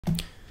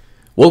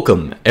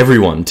Welcome,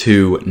 everyone,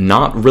 to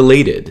Not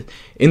Related.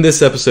 In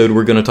this episode,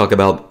 we're going to talk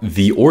about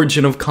the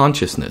origin of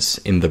consciousness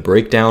in the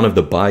breakdown of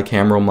the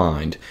bicameral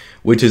mind,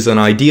 which is an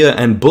idea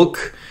and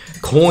book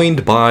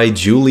coined by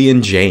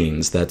Julian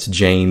Jaynes. That's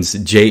Jaynes,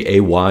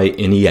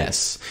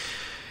 Jaynes.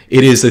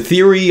 It is a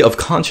theory of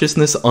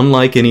consciousness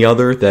unlike any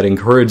other that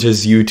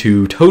encourages you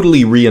to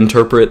totally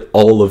reinterpret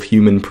all of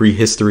human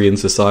prehistory and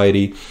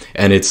society,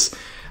 and it's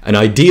an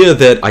idea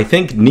that I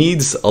think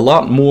needs a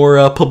lot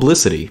more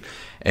publicity.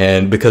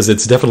 And because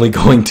it's definitely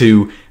going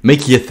to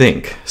make you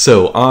think.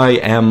 So I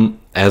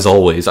am, as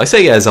always, I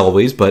say as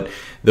always, but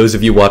those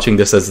of you watching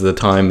this as the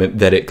time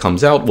that it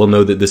comes out will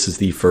know that this is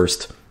the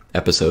first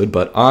episode.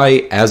 But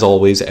I, as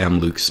always, am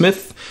Luke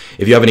Smith.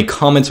 If you have any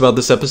comments about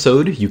this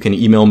episode, you can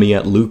email me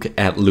at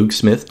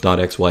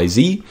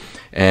luke@lukesmith.xyz,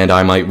 and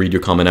I might read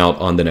your comment out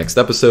on the next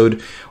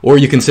episode. Or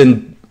you can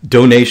send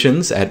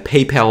donations at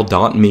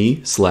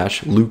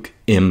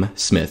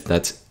paypal.me/LukeMSmith.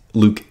 That's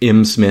Luke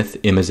M. Smith,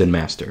 M as in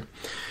master.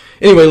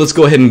 Anyway, let's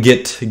go ahead and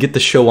get the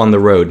show on the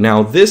road.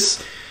 Now,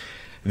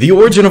 The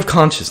Origin of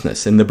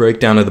Consciousness in the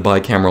Breakdown of the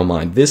Bicameral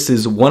Mind. This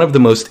is one of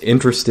the most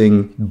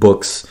interesting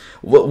books,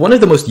 one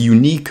of the most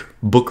unique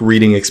book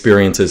reading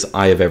experiences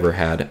I have ever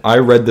had. I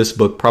read this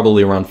book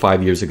probably around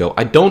 5 years ago.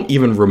 I don't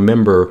even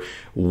remember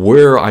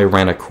where I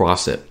ran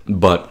across it,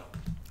 but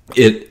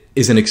it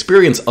is an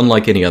experience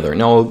unlike any other.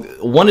 Now,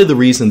 one of the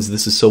reasons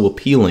this is so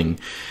appealing,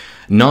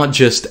 not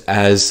just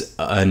as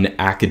an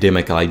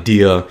academic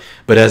idea,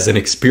 but as an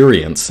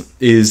experience,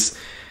 is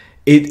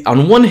it.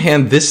 On one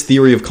hand, this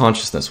theory of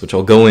consciousness, which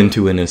I'll go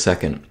into in a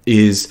second,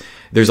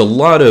 there's a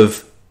lot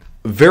of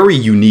very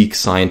unique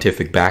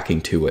scientific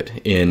backing to it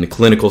in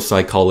clinical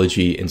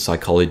psychology, in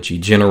psychology,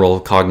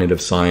 general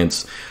cognitive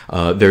science.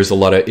 There's a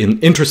lot of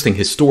interesting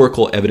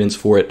historical evidence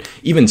for it,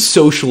 even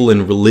social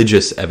and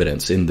religious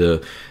evidence in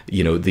the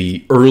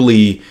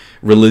early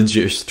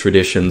religious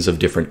traditions of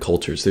different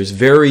cultures. There's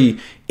very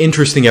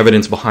interesting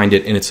evidence behind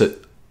it, and it's a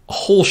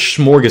whole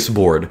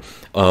smorgasbord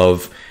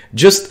of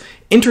just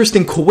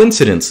interesting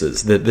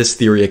coincidences that this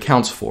theory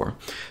accounts for.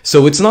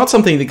 So it's not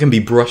something that can be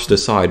brushed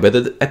aside, but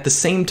at the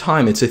same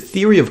time, it's a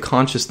theory of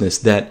consciousness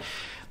that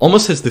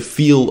almost has the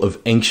feel of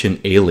ancient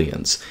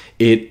aliens.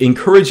 It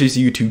encourages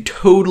you to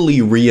totally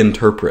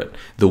reinterpret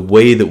the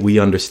way that we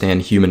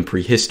understand human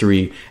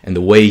prehistory and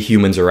the way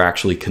humans are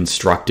actually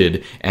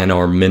constructed and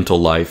our mental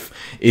life.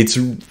 It's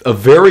a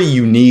very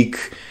unique.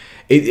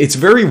 It's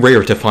very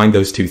rare to find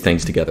those two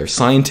things together.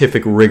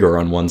 Scientific rigor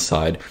on one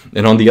side,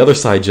 and on the other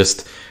side,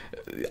 just,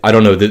 I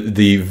don't know,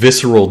 the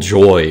visceral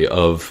joy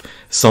of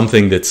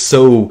something that's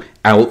so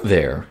out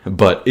there,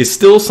 but is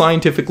still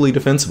scientifically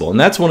defensible. And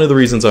that's one of the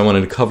reasons I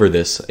wanted to cover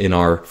this in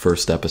our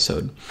first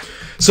episode.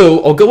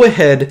 So I'll go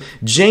ahead.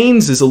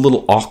 Jaynes is a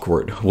little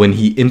awkward when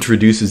he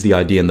introduces the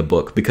idea in the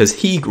book,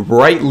 because he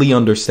rightly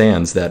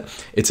understands that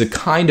it's the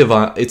kind of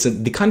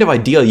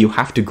idea you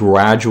have to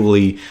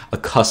gradually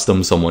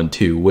accustom someone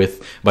to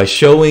by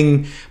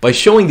showing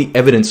the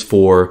evidence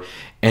for,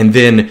 and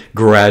then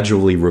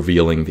gradually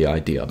revealing the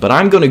idea. But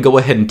I'm going to go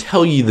ahead and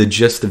tell you the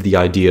gist of the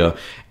idea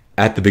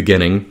at the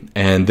beginning,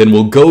 and then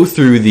we'll go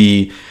through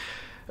the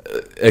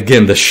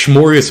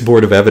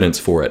smorgasbord of evidence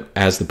for it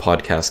as the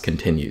podcast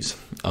continues.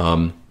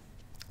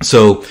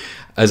 So,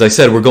 as I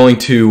said, we're going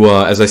to,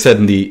 as I said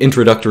in the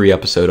introductory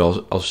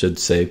episode, I should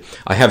say,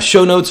 I have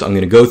show notes. I'm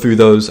going to go through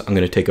those. I'm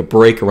going to take a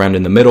break around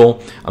in the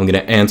middle. I'm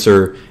going to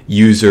answer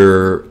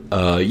user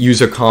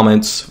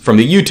comments from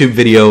the YouTube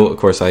video. Of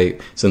course,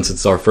 since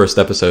it's our first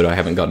episode, I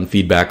haven't gotten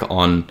feedback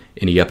on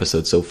any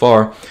episodes so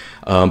far.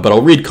 But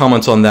I'll read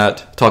comments on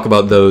that, talk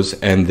about those,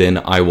 and then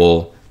I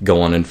will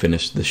go on and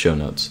finish the show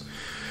notes.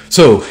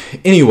 So,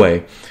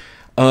 anyway,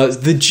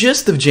 the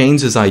gist of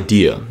Jaynes's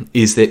idea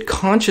is that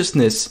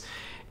consciousness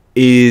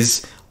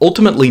is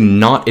ultimately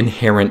not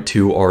inherent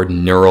to our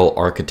neural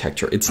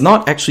architecture. It's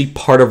not actually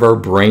part of our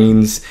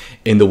brains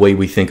in the way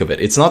we think of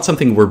it. It's not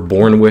something we're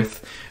born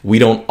with. We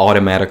don't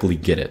automatically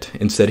get it.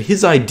 Instead,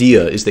 his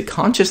idea is that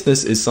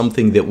consciousness is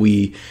something that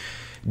we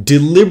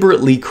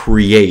deliberately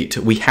create.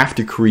 We have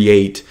to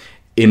create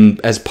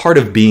as part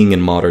of being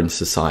in modern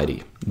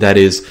society. That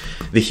is,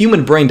 the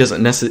human brain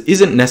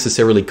isn't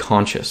necessarily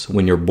conscious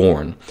when you're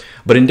born,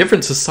 but in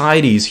different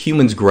societies,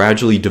 humans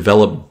gradually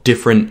develop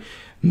different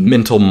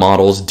mental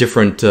models,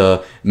 different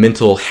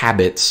mental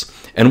habits,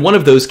 and one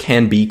of those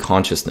can be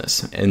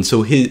consciousness. And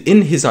so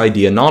in his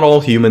idea, not all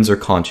humans are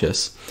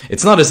conscious.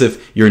 It's not as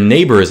if your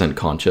neighbor isn't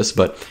conscious,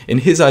 but in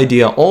his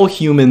idea, all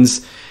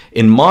humans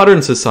in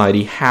modern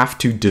society have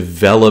to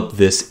develop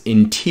this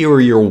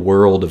interior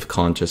world of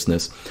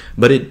consciousness,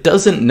 but it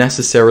doesn't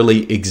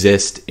necessarily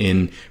exist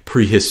in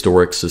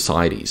prehistoric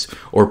societies,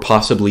 or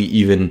possibly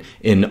even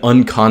in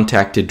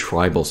uncontacted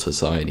tribal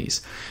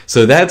societies.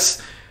 So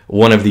that's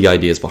one of the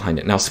ideas behind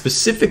it. Now,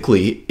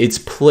 specifically, its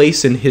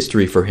place in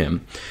history for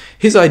him.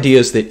 His idea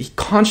is that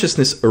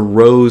consciousness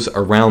arose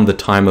around the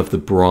time of the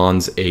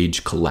Bronze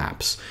Age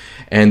collapse.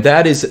 And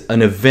that is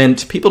an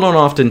event, people don't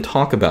often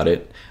talk about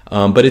it,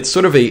 but it's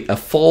sort of a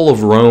fall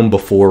of Rome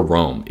before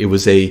Rome. It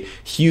was a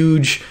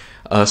huge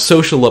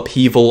social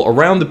upheaval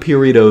around the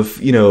period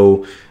of,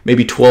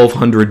 maybe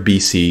 1200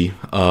 BC,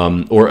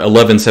 or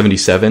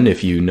 1177,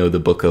 if you know the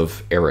book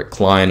of Eric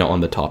Klein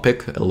on the topic,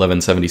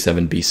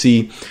 1177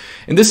 BC.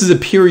 And this is a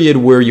period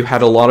where you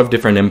had a lot of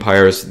different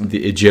empires,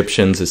 the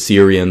Egyptians,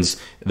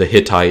 Assyrians, the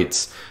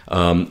Hittites,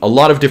 a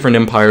lot of different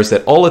empires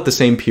that all at the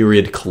same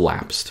period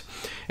collapsed.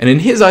 And in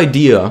his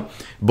idea,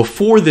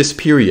 before this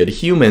period,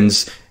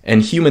 humans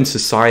and human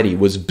society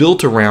was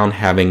built around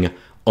having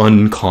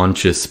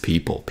unconscious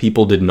people.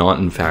 People did not,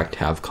 in fact,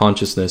 have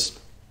consciousness.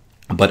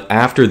 But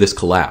after this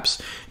collapse,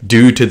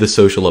 due to the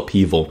social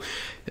upheaval,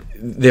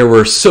 there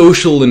were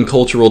social and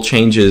cultural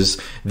changes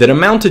that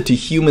amounted to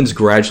humans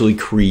gradually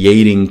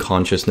creating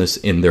consciousness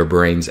in their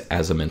brains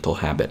as a mental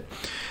habit.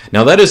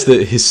 Now, that is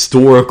the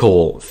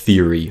historical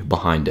theory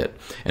behind it.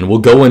 And we'll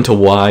go into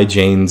why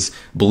Jaynes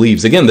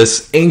believes, again,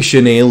 this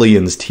ancient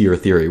aliens tier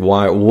theory,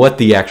 what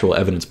the actual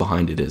evidence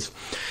behind it is.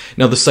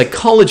 Now, the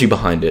psychology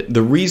behind it,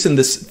 the reason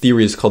this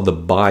theory is called the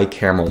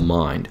bicameral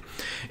mind,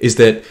 is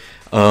that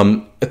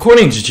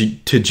according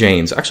to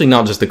Jaynes, actually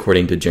not just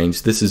according to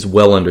Jaynes, this is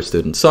well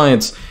understood in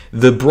science,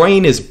 the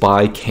brain is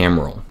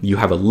bicameral. You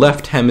have a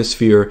left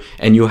hemisphere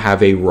and you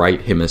have a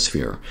right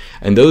hemisphere.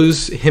 And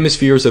those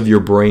hemispheres of your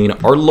brain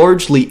are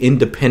largely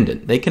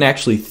independent. They can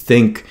actually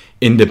think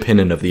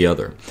independent of the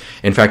other.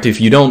 In fact,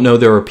 if you don't know,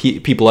 there are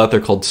people out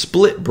there called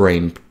split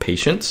brain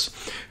patients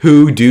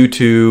who, due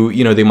to,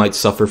 they might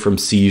suffer from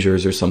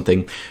seizures or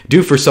something,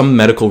 for some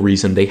medical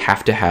reason, they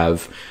have to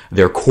have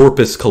their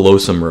corpus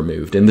callosum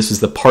removed. And this is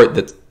the part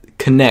that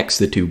connects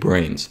the two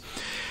brains.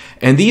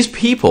 And these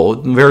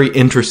people, very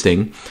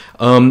interesting,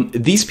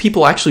 these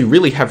people actually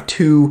really have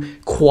two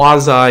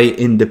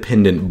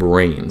quasi-independent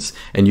brains.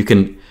 And you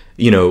can,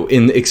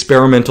 in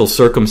experimental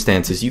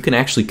circumstances, you can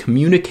actually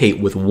communicate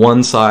with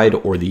one side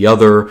or the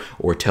other,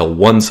 or tell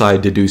one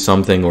side to do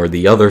something or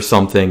the other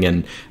something,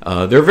 and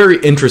they're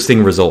very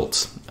interesting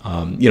results.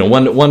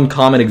 One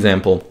common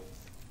example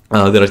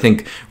that I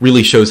think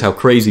really shows how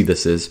crazy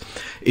this is,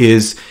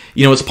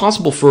 it's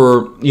possible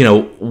for,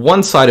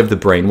 one side of the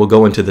brain, we'll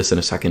go into this in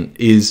a second,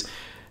 is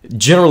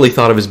generally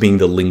thought of as being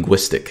the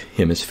linguistic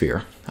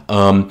hemisphere.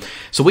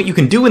 So what you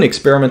can do in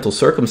experimental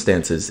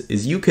circumstances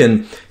is you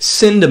can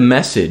send a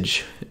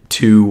message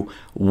to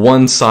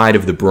one side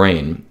of the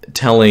brain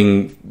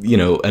telling,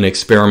 an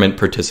experiment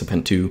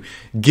participant to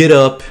get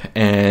up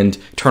and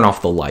turn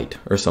off the light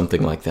or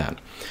something like that.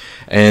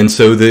 And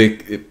so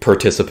the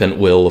participant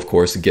will, of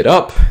course, get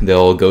up,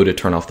 they'll go to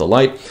turn off the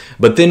light,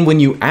 but then when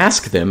you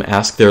ask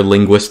their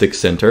linguistic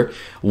center,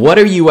 why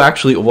do you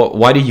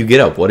get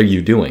up? What are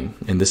you doing?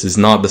 And this is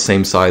not the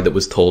same side that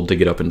was told to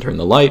get up and turn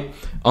the light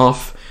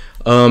off.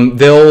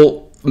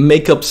 They'll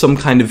make up some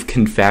kind of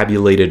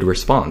confabulated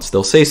response.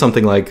 They'll say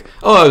something like,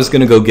 oh, I was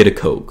going to go get a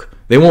Coke.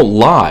 They won't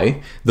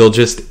lie, they'll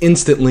just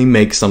instantly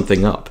make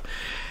something up.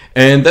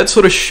 And that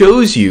sort of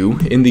shows you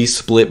in these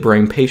split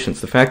brain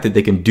patients the fact that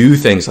they can do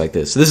things like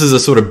this. This is a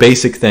sort of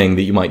basic thing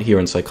that you might hear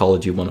in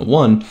Psychology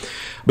 101,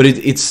 but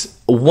it's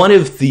one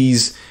of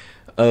these,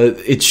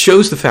 it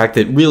shows the fact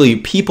that really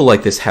people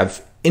like this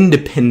have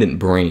independent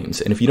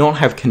brains. And if you don't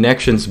have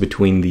connections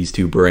between these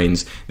two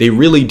brains, they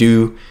really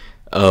do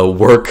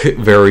work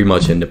very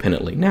much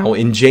independently. Now,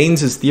 in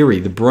Jaynes's theory,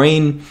 the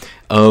brain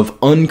of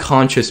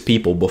unconscious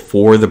people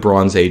before the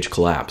Bronze Age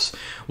collapse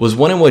was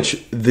one in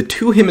which the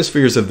two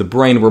hemispheres of the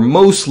brain were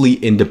mostly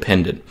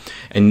independent.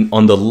 And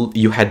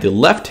you had the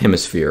left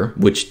hemisphere,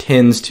 which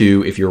tends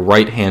to, if you're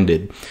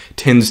right-handed,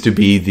 tends to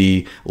be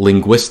the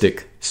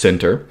linguistic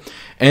center.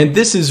 And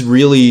this is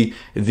really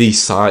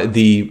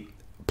the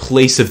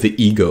place of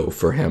the ego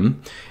for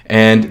him.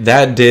 And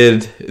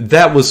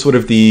that was sort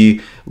of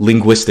the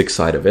linguistic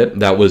side of it.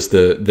 That was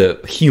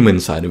the human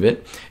side of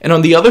it. And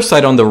on the other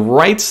side, on the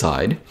right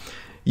side,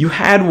 you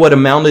had what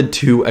amounted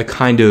to a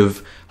kind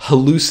of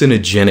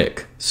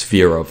hallucinogenic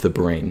sphere of the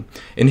brain.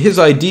 In his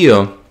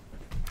idea,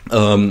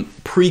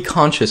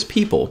 pre-conscious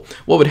people,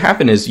 what would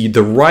happen is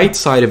the right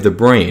side of the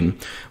brain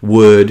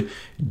would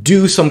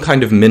do some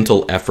kind of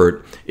mental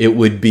effort. It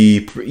would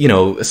be,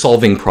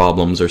 solving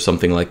problems or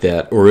something like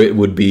that, or it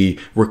would be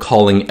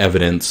recalling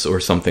evidence or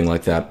something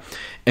like that.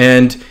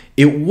 And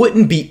it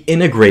wouldn't be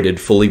integrated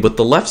fully with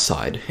the left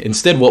side.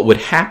 Instead, what would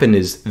happen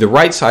is the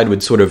right side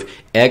would sort of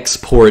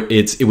export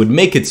it would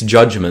make its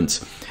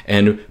judgments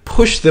and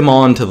push them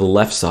on to the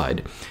left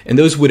side. And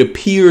those would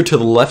appear to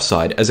the left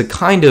side as a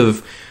kind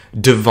of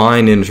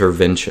divine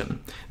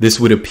intervention. This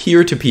would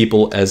appear to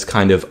people as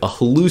kind of a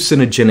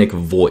hallucinogenic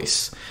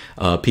voice.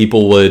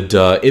 People would,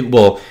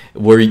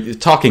 we're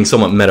talking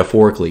somewhat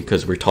metaphorically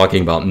because we're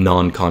talking about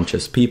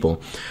non-conscious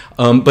people,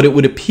 but it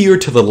would appear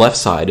to the left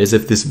side as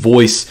if this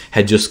voice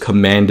had just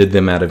commanded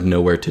them out of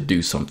nowhere to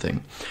do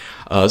something.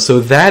 So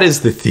that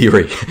is the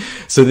theory.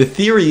 So the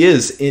theory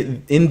is,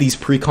 in these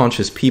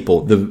pre-conscious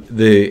people,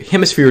 the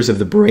hemispheres of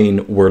the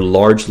brain were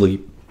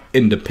largely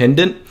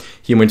independent.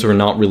 Humans were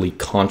not really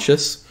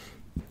conscious.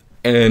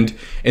 And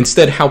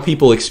instead, how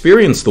people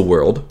experienced the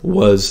world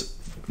was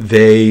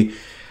they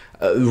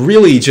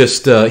really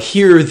just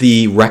hear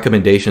the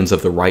recommendations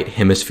of the right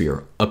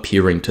hemisphere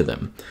appearing to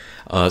them.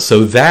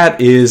 So that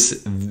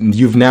is,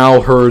 you've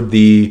now heard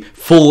the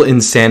full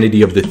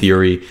insanity of the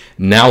theory.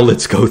 Now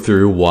let's go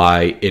through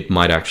why it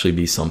might actually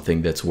be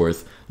something that's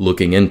worth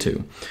looking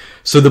into.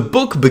 So the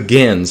book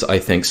begins, I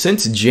think,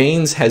 since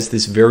Jaynes has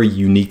this very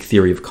unique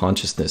theory of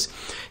consciousness,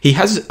 he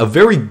has a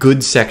very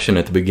good section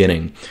at the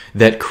beginning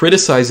that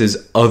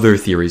criticizes other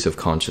theories of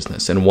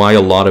consciousness and why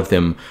a lot of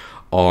them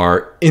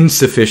are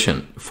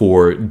insufficient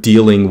for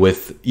dealing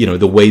with, you know,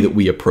 the way that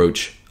we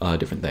approach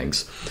different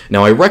things.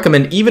 Now, I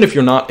recommend, even if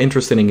you're not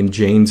interested in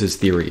Jaynes's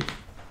theory,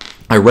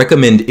 I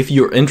recommend, if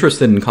you're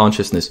interested in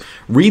consciousness,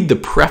 read the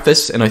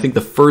preface, and I think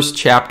the first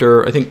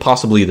chapter, I think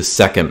possibly the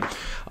second,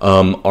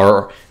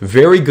 are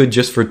very good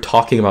just for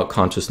talking about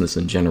consciousness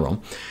in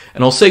general.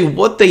 And I'll say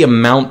what they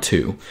amount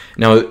to.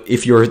 Now,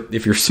 if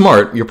you're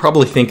smart, you're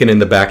probably thinking in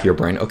the back of your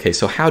brain, okay,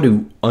 so how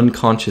do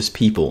unconscious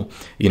people,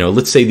 you know,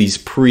 let's say these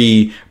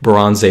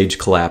pre-Bronze Age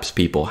collapse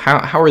people,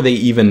 how are they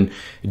even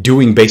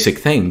doing basic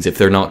things if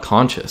they're not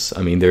conscious?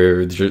 I mean,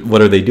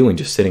 what are they doing,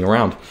 just sitting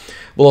around?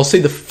 Well, I'll say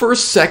the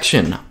first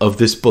section of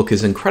this book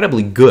is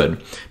incredibly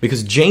good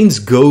because Jaynes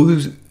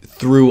goes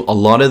through a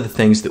lot of the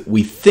things that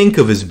we think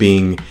of as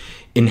being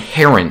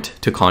inherent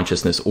to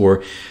consciousness,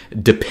 or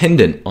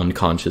dependent on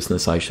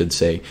consciousness, I should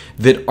say,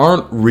 that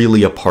aren't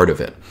really a part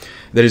of it.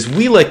 That is,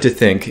 we like to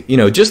think, you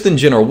know, just in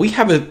general, we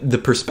have the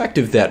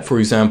perspective that, for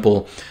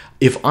example,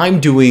 if I'm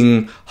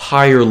doing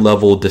higher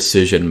level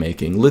decision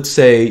making, let's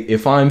say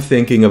if I'm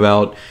thinking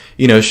about,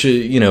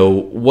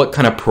 what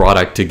kind of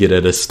product to get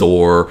at a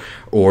store,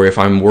 or if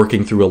I'm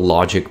working through a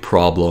logic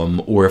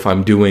problem, or if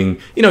I'm doing,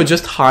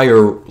 just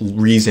higher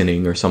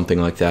reasoning or something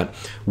like that,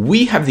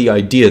 we have the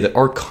idea that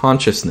our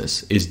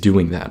consciousness is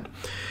doing that.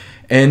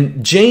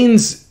 And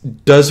Jaynes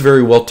does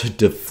very well to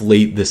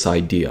deflate this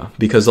idea,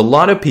 because a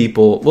lot of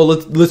people, well,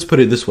 let's put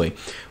it this way.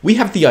 We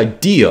have the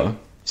idea,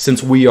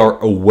 since we are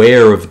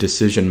aware of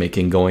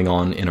decision-making going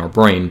on in our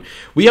brain,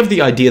 we have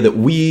the idea that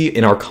we,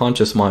 in our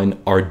conscious mind,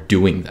 are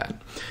doing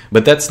that.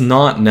 But that's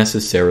not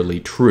necessarily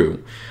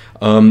true.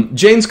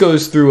 Jaynes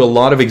goes through a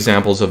lot of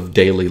examples of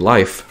daily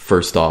life,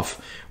 first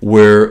off,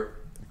 where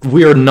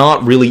we are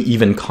not really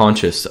even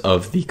conscious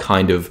of the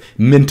kind of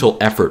mental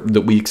effort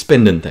that we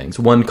expend in things.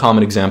 One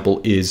common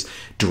example is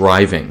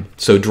driving.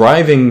 So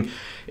driving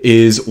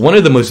is one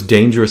of the most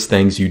dangerous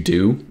things you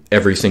do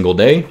every single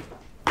day.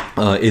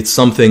 It's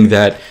something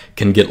that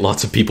can get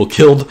lots of people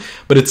killed,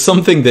 but it's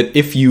something that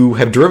if you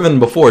have driven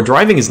before,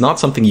 driving is not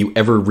something you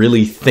ever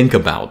really think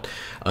about.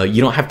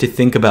 You don't have to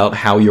think about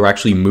how you're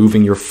actually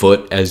moving your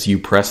foot as you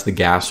press the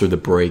gas or the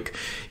brake.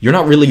 You're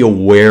not really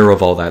aware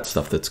of all that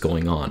stuff that's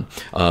going on.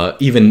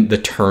 Even the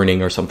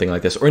turning or something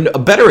like this. Or a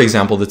better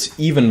example that's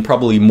even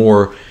probably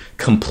more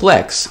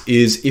complex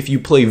is if you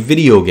play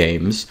video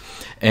games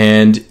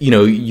and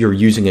you're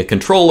using a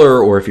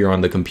controller, or if you're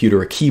on the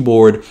computer, a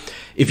keyboard.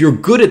 If you're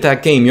good at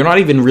that game, you're not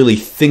even really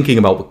thinking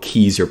about what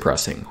keys you're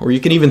pressing. Or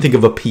you can even think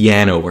of a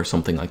piano or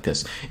something like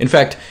this. In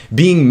fact,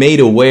 being made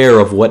aware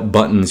of what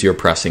buttons you're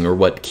pressing or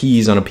what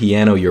keys on a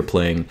piano you're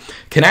playing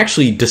can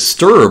actually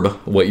disturb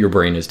what your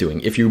brain is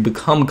doing. If you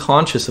become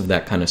conscious of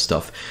that kind of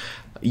stuff,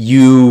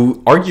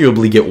 you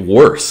arguably get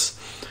worse.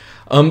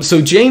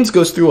 So Jaynes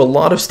goes through a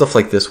lot of stuff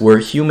like this where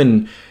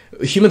humans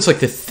like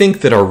to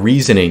think that our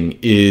reasoning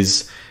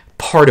is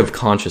part of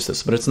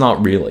consciousness, but it's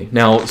not really.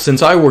 Now,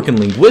 since I work in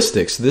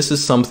linguistics, this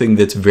is something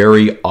that's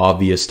very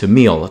obvious to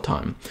me all the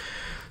time.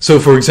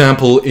 So, for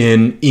example,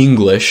 in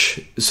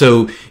English,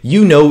 so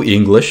you know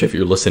English if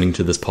you're listening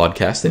to this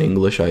podcast in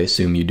English, I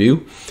assume you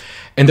do.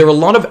 And there are a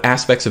lot of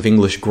aspects of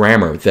English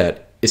grammar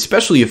that,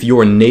 especially if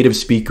you're a native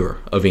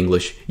speaker of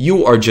English,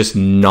 you are just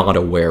not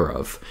aware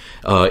of.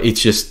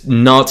 It's just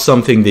not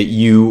something that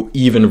you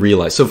even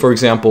realize. So, for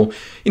example,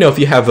 if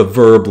you have a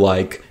verb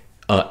like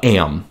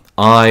am,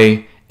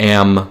 I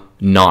am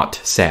not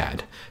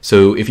sad.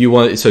 So if you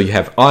want, so you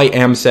have I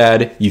am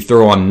sad, you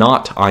throw on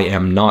not, I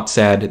am not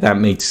sad, that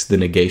makes the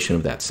negation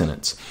of that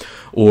sentence.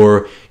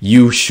 Or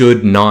you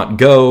should not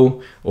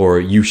go, or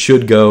you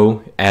should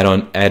go,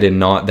 add in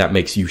not, that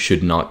makes you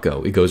should not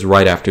go. It goes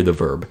right after the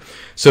verb.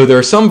 So there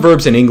are some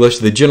verbs in English,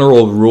 the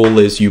general rule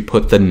is you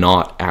put the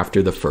not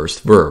after the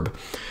first verb.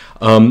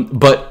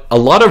 But a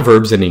lot of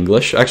verbs in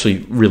English, actually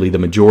really the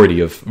majority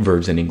of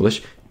verbs in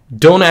English,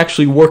 don't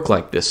actually work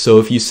like this. So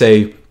if you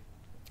say,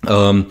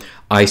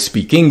 I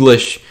speak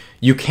English,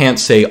 you can't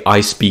say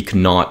I speak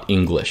not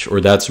English,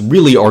 or that's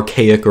really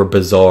archaic or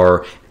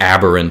bizarre,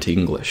 aberrant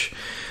English.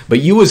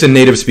 But you as a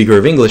native speaker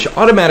of English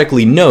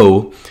automatically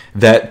know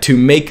that to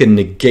make a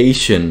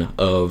negation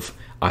of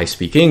I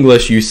speak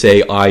English, you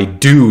say I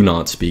do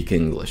not speak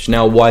English.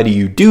 Now, why do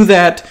you do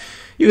that?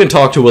 You can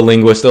talk to a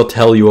linguist, they'll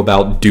tell you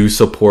about do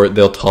support,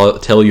 they'll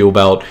tell you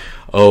about,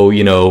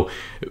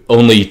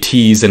 only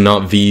T's and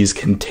not V's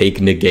can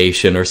take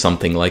negation or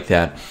something like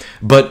that.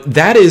 But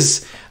that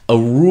is a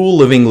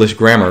rule of English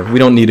grammar. We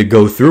don't need to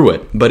go through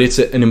it, but it's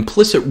an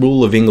implicit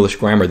rule of English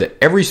grammar that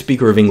every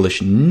speaker of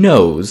English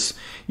knows,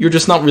 you're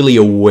just not really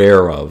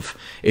aware of.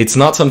 It's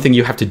not something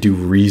you have to do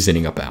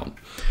reasoning about.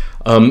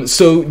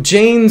 So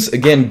Jaynes,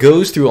 again,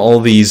 goes through all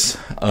these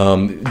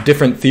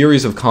different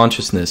theories of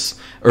consciousness,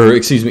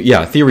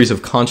 theories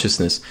of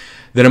consciousness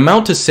that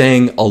amount to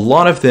saying a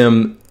lot of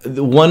them,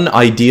 the one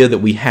idea that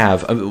we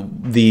have,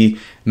 the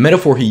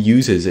metaphor he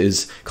uses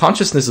is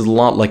consciousness is a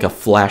lot like a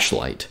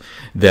flashlight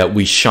that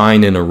we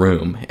shine in a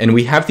room. And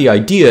we have the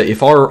idea,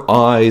 if our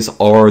eyes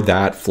are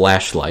that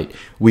flashlight,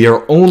 we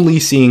are only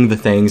seeing the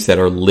things that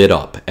are lit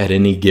up at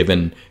any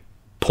given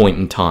point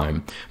in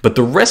time. But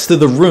the rest of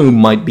the room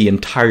might be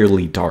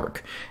entirely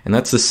dark. And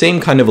that's the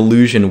same kind of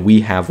illusion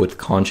we have with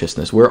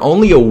consciousness. We're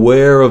only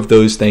aware of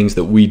those things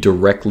that we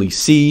directly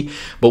see,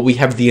 but we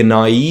have the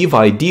naive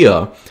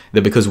idea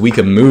that because we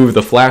can move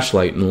the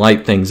flashlight and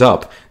light things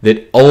up,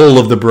 that all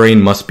of the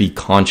brain must be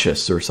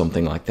conscious or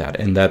something like that.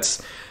 And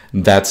that's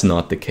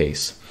not the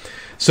case.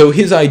 So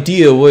his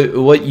idea,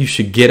 what you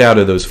should get out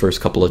of those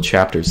first couple of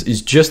chapters,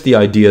 is just the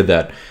idea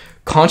that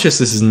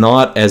consciousness is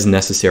not as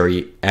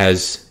necessary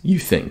as you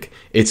think.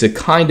 It's a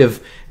kind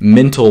of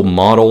mental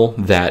model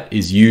that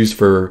is used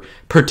for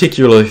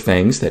particular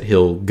things that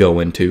he'll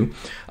go into,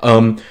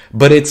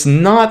 but it's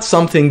not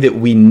something that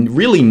we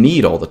really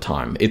need all the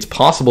time. It's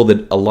possible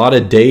that a lot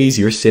of days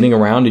you're sitting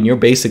around and you're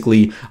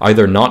basically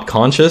either not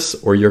conscious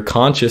or your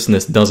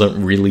consciousness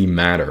doesn't really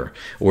matter,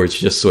 or it's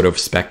just sort of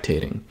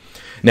spectating.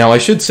 Now, I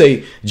should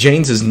say,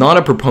 Jaynes is not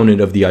a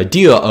proponent of the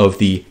idea of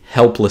the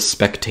helpless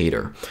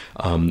spectator,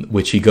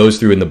 which he goes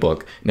through in the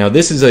book. Now,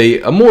 this is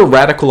a more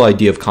radical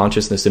idea of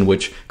consciousness in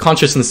which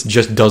consciousness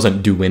just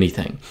doesn't do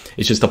anything.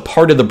 It's just a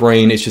part of the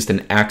brain. It's just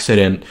an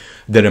accident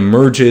that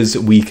emerges.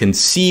 We can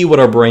see what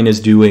our brain is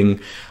doing,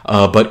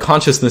 but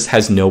consciousness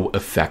has no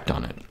effect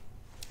on it.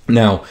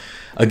 Now,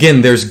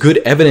 again, there's good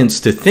evidence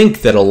to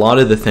think that a lot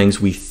of the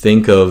things we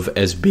think of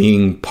as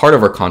being part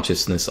of our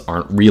consciousness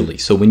aren't really.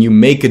 So when you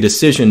make a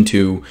decision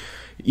to,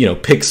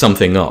 pick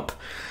something up,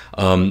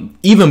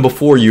 even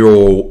before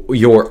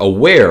you're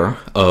aware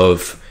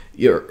of,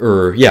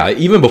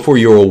 even before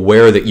you're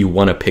aware that you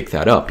want to pick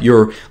that up,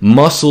 your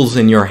muscles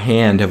in your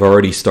hand have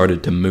already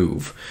started to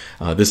move.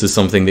 This is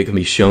something that can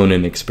be shown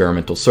in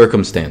experimental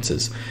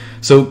circumstances.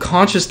 So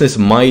consciousness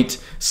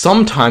might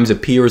sometimes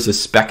appear as a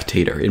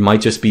spectator. It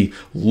might just be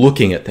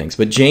looking at things.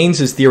 But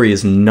Jaynes' theory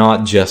is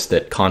not just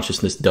that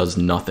consciousness does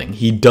nothing.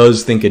 He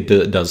does think it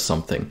does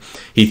something.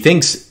 He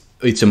thinks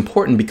it's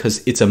important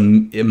because it's a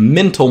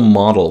mental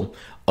model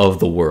of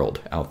the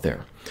world out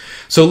there.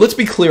 So let's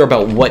be clear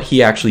about what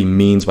he actually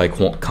means by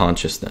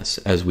consciousness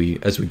as we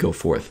go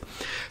forth.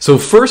 So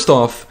first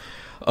off,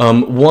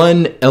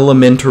 one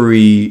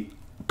elementary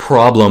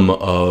problem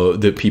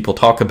that people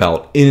talk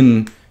about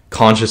in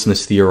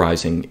consciousness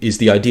theorizing is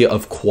the idea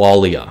of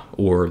qualia,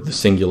 or the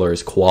singular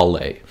is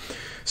quale.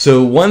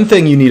 So one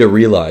thing you need to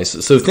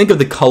realize, so think of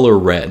the color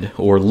red,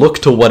 or look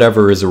to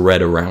whatever is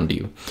red around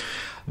you.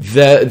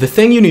 The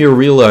thing you need to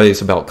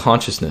realize about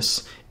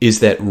consciousness is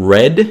that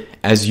red,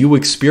 as you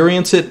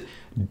experience it,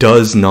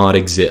 does not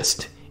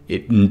exist.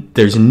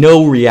 There's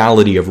no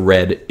reality of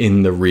red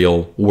in the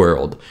real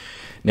world.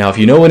 Now, if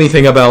you know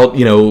anything about,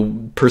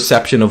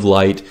 perception of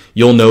light,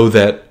 you'll know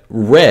that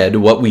red,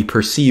 what we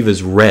perceive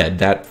as red,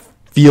 that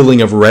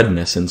feeling of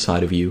redness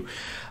inside of you,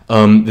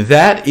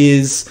 that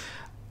is,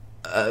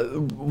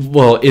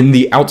 in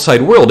the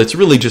outside world, it's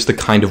really just a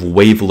kind of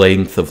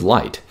wavelength of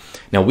light.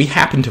 Now, we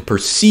happen to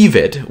perceive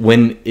it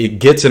when it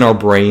gets in our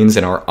brains,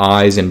 and our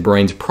eyes and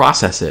brains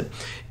process it.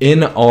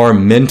 In our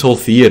mental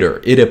theater,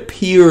 it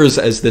appears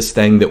as this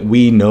thing that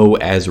we know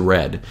as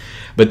red.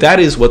 But that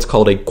is what's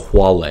called a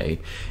quale.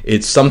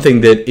 It's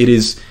something that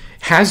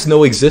has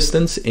no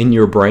existence in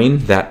your brain,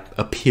 that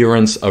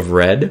appearance of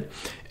red.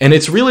 And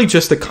it's really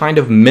just a kind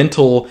of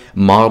mental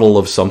model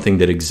of something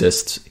that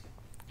exists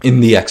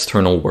in the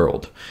external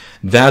world.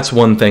 That's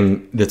one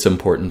thing that's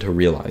important to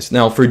realize.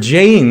 Now, for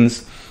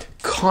Jaynes,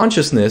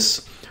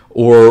 consciousness,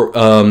 or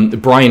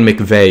Brian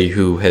McVeigh,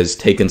 who has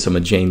taken some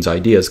of Jaynes'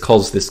 ideas,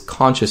 calls this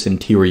conscious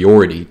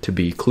interiority, to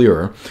be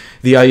clearer.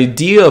 The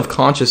idea of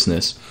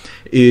consciousness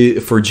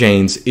for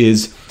Jaynes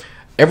is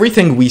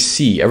everything we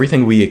see,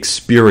 everything we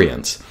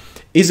experience,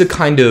 is a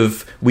kind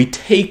of, we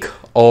take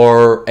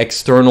our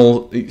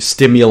external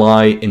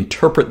stimuli,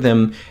 interpret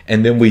them,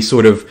 and then we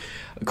sort of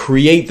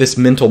create this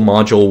mental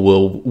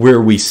module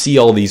where we see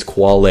all these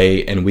quale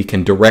and we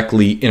can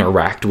directly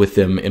interact with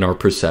them in our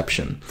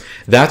perception.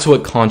 That's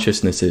what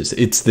consciousness is.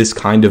 It's this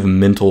kind of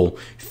mental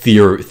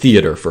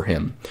theater for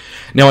him.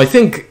 Now, I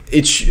think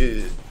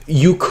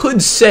you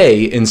could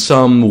say in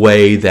some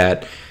way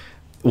that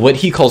what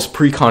he calls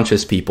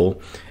preconscious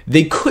people,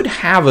 they could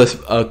have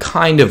a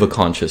kind of a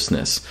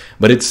consciousness,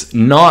 but it's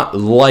not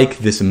like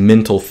this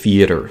mental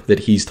theater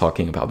that he's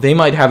talking about. They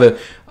might have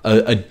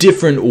a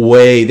different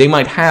way. They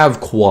might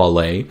have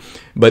quale,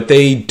 but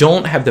they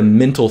don't have the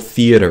mental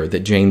theater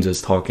that Jaynes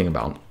is talking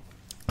about.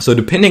 So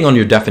depending on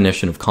your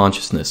definition of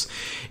consciousness,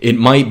 it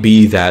might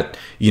be that,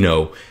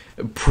 these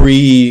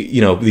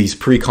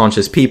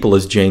preconscious people,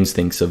 as Jaynes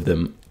thinks of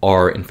them,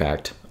 are in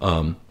fact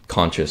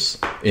conscious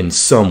in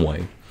some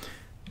way.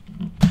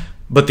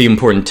 But the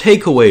important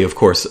takeaway, of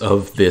course,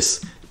 of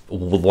this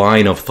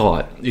line of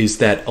thought is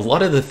that a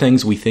lot of the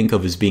things we think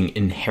of as being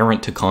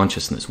inherent to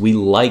consciousness, we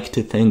like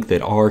to think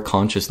that our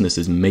consciousness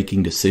is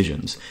making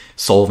decisions,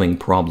 solving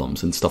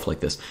problems, and stuff like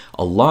this.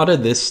 A lot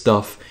of this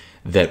stuff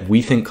that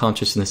we think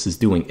consciousness is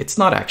doing, it's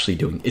not actually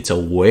doing. It's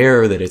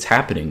aware that it's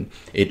happening.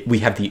 We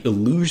have the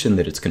illusion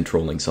that it's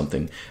controlling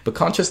something, but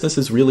consciousness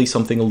is really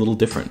something a little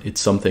different.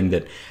 It's something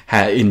that,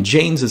 in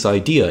Jaynes'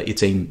 idea,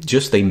 it's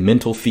just a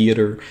mental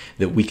theater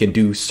that we can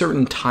do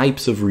certain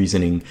types of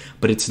reasoning,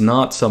 but it's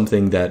not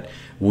something that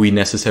we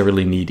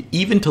necessarily need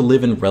even to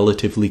live in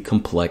relatively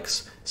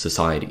complex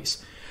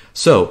societies.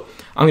 So,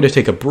 I'm going to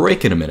take a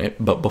break in a minute,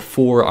 but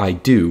before I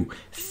do,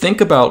 think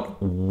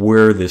about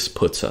where this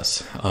puts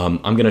us.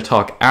 I'm going to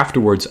talk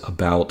afterwards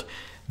about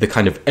the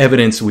kind of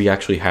evidence we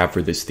actually have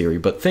for this theory,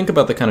 but think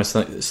about the kind of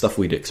stuff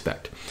we'd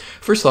expect.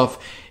 First off,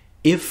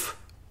 if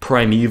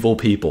primeval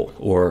people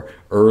or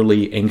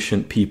early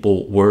ancient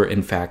people were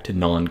in fact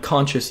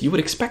non-conscious, you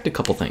would expect a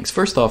couple things.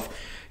 First off,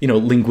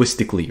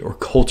 linguistically or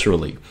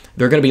culturally,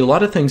 there are going to be a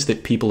lot of things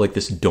that people like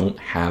this don't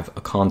have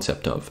a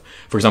concept of.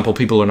 For example,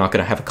 people are not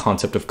going to have a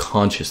concept of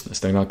consciousness.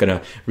 They're not going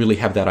to really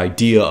have that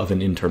idea of an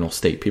internal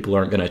state. People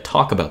aren't going to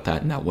talk about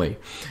that in that way.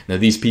 Now,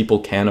 these people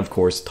can, of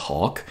course,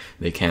 talk.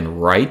 They can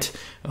write.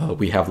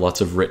 We have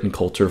lots of written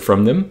culture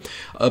from them.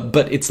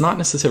 But it's not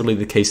necessarily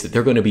the case that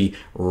they're going to be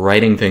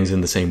writing things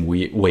in the same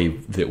way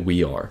that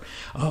we are.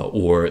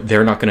 Or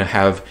they're not going to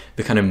have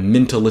the kind of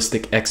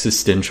mentalistic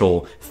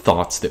existential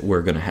thoughts that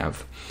we're going to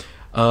have.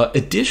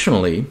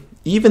 Additionally,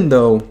 even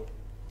though,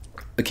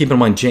 keep in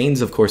mind,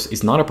 Jaynes, of course,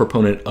 is not a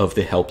proponent of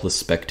the helpless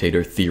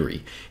spectator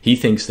theory. He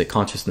thinks that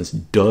consciousness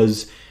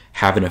does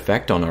have an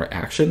effect on our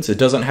actions. It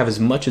doesn't have as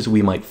much as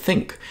we might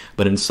think,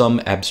 but in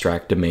some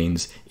abstract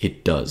domains,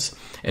 it does.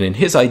 And in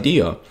his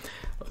idea,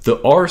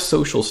 our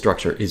social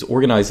structure is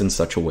organized in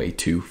such a way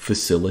to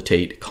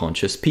facilitate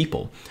conscious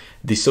people.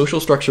 The social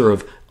structure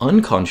of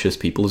unconscious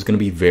people is going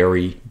to be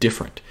very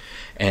different.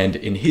 And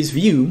in his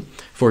view,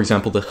 for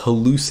example, the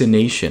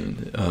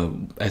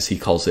hallucination, as he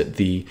calls it,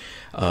 the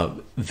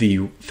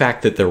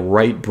fact that the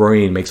right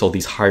brain makes all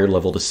these higher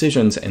level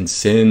decisions and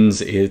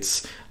sends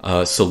its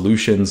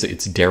solutions,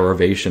 its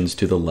derivations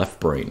to the left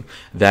brain,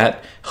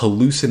 that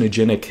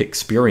hallucinogenic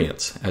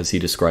experience, as he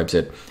describes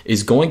it,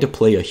 is going to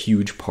play a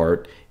huge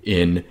part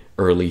in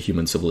early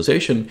human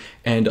civilization,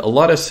 and a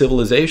lot of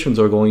civilizations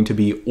are going to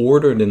be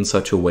ordered in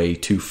such a way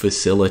to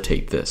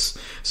facilitate this.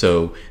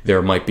 So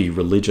there might be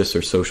religious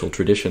or social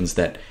traditions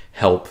that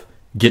help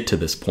get to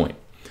this point.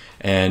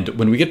 And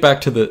when we get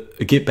back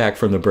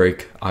from the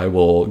break, I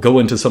will go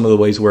into some of the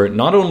ways where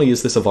not only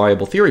is this a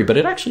viable theory, but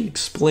it actually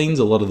explains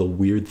a lot of the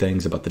weird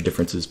things about the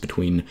differences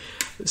between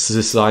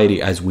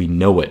society as we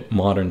know it,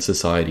 modern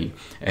society,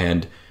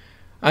 and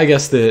I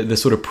guess the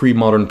sort of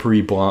pre-modern,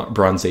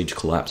 pre-Bronze Age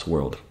collapse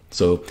world.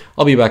 So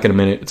I'll be back in a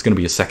minute. It's going to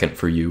be a second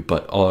for you,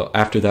 but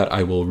after that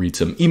I will read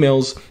some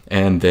emails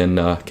and then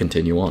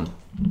continue on.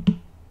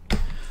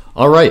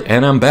 All right,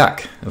 and I'm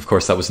back. Of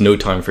course, that was no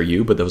time for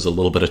you, but that was a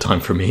little bit of time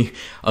for me.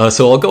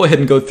 So I'll go ahead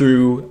and go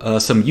through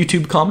some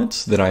YouTube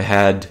comments that I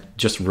had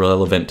just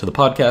relevant to the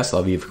podcast.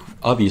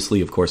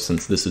 Obviously, of course,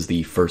 since this is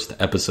the first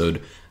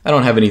episode, I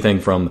don't have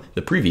anything from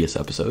the previous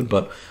episode,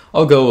 but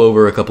I'll go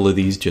over a couple of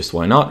these, just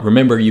why not.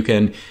 Remember, you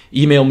can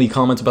email me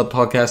comments about the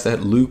podcast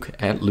at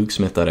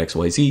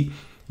luke@lukesmith.xyz.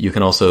 You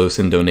can also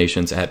send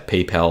donations at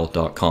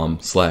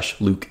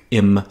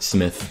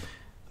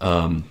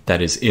paypal.com/LukeMSmith.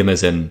 That is M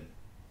as in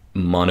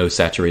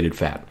monosaturated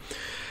fat.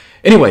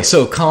 Anyway,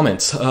 so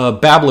comments.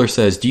 Babbler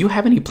says, do you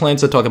have any plans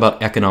to talk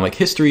about economic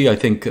history? I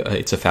think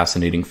it's a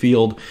fascinating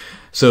field.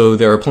 So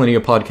there are plenty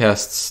of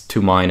podcasts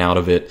to mine out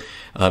of it.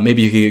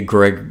 Maybe you could get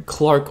Greg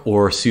Clark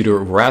or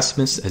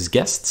Pseudo-Erasmus as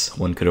guests.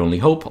 One could only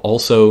hope.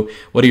 Also,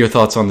 what are your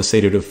thoughts on the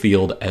sedative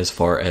field as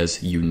far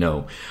as you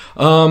know?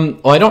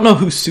 I don't know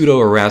who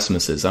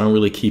Pseudo-Erasmus is. I don't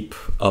really keep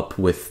up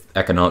with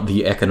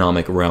the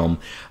economic realm.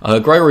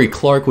 Gregory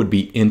Clark would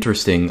be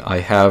interesting. I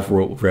have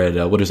read,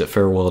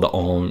 Farewell to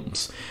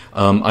Alms.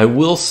 I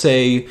will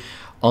say,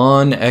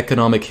 on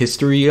economic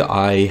history,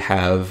 I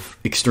have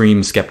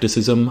extreme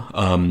skepticism.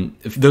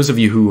 Those of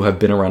you who have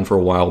been around for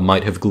a while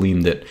might have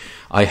gleaned that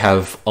I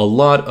have a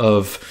lot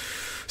of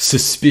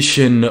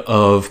suspicion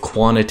of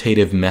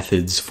quantitative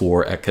methods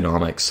for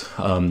economics.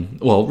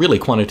 Really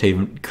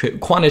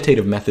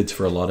quantitative methods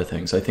for a lot of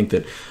things. I think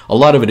that a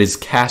lot of it is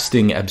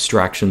casting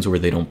abstractions where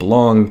they don't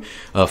belong,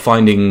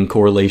 finding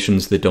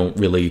correlations that don't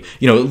really,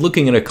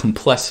 looking at a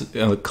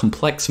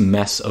complex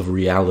mess of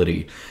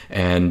reality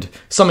and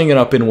summing it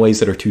up in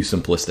ways that are too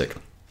simplistic.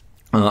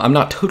 I'm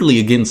not totally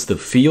against the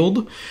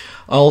field,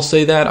 I'll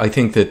say that. I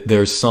think that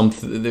there's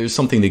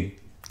something to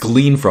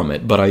glean from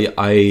it, but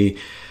I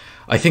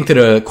think that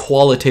a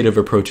qualitative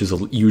approach is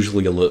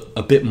usually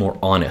a bit more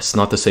honest.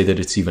 Not to say that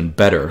it's even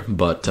better,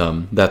 but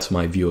that's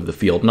my view of the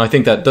field. And I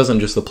think that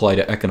doesn't just apply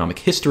to economic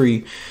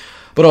history,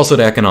 but also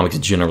to economics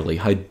generally.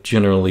 I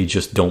generally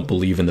just don't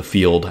believe in the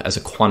field as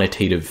a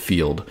quantitative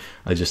field.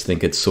 I just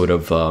think it's sort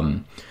of,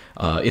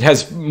 it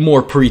has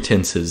more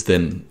pretenses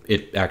than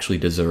it actually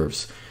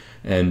deserves.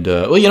 And,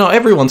 well, you know,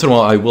 every once in a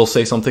while I will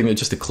say something,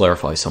 just to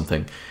clarify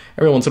something.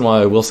 Every once in a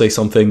while I will say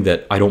something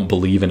that I don't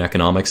believe in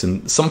economics,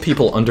 and some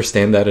people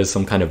understand that as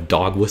some kind of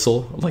dog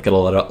whistle, like a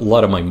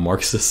lot of my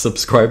Marxist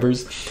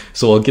subscribers.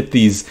 So I'll get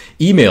these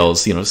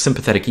emails, you know,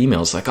 sympathetic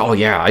emails, like, oh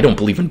yeah, I don't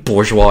believe in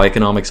bourgeois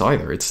economics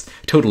either. It's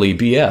totally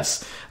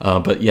BS.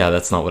 But yeah,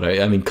 that's not what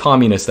I mean,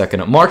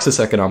 Marxist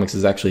economics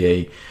is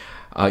actually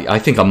I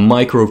think a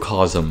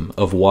microcosm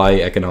of why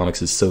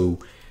economics is so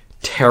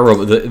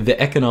terrible. The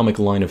economic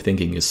line of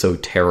thinking is so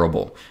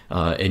terrible,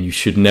 and you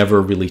should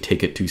never really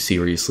take it too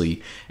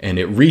seriously. And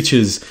it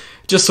reaches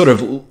just sort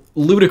of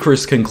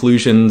ludicrous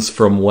conclusions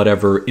from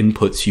whatever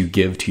inputs you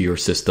give to your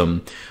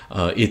system.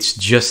 It's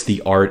just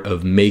the art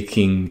of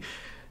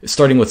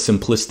starting with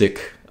simplistic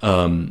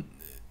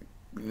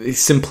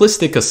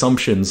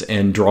assumptions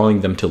and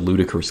drawing them to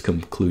ludicrous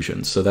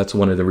conclusions. So that's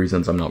one of the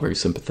reasons I'm not very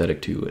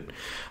sympathetic to it.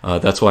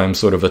 That's why I'm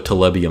sort of a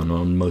Talebian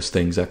on most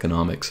things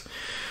economics.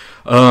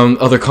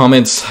 Other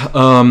comments.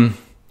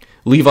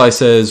 Levi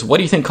says, what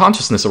do you think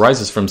consciousness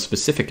arises from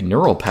specific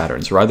neural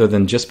patterns rather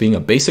than just being a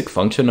basic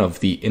function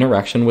of the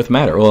interaction with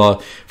matter?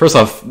 Well, first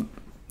off,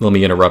 let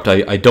me interrupt.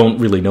 I don't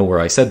really know where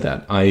I said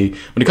that. When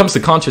it comes to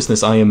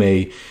consciousness, I am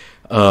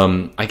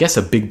I guess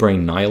a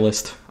big-brain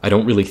nihilist. I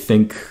don't really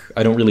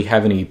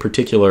have any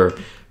particular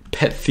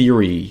pet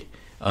theory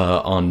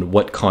on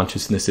what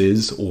consciousness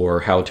is or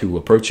how to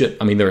approach it.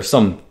 I mean, there are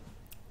some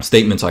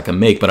statements I can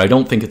make, but I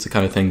don't think it's the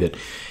kind of thing that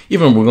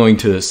even we're going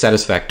to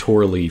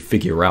satisfactorily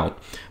figure out.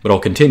 But I'll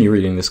continue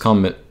reading this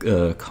comment.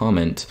 Where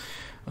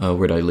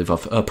did I leave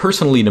off?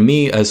 Personally, to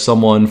me, as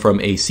someone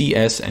from a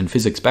CS and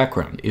physics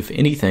background, if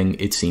anything,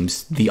 it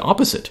seems the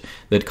opposite,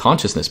 that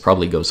consciousness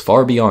probably goes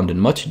far beyond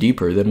and much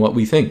deeper than what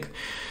we think.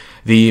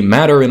 The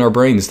matter in our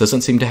brains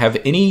doesn't seem to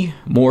have any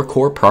more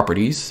core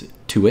properties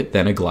to it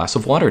than a glass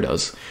of water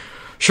does.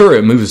 Sure,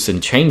 it moves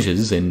and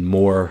changes in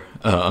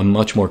a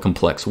much more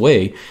complex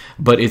way,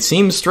 but it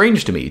seems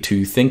strange to me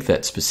to think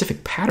that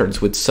specific patterns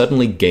would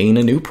suddenly gain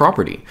a new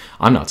property.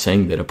 I'm not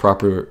saying that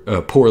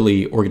a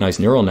poorly organized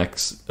neural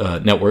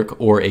network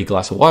or a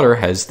glass of water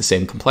has the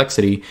same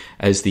complexity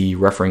as the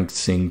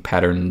referencing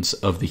patterns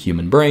of the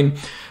human brain,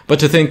 but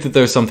to think that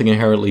there's something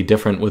inherently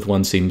different with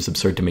one seems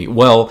absurd to me.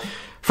 Well,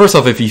 first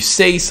off, if you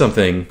say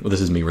something, well, this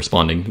is me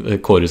responding, the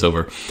quote is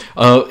over.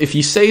 If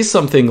you say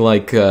something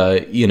like,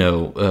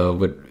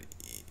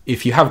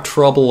 if you have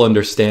trouble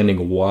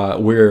understanding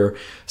where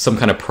some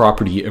kind of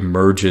property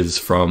emerges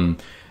from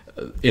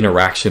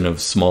interaction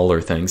of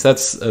smaller things,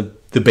 that's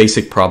the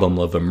basic problem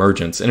of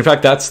emergence. And in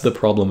fact, that's the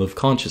problem of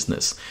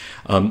consciousness.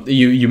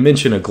 You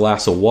mention a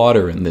glass of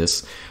water in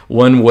this.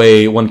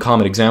 One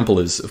common example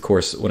is, of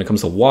course, when it comes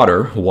to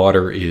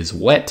water is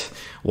wet.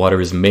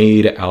 Water is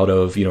made out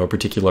of, a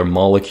particular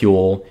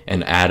molecule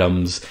and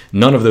atoms.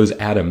 None of those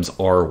atoms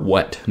are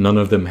wet. None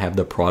of them have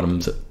the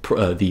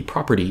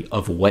property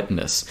of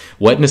wetness.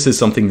 Wetness is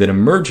something that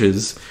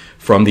emerges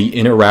from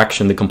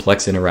the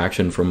complex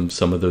interaction from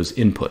some of those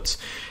inputs.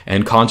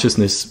 And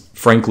consciousness,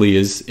 frankly,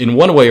 is in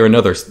one way or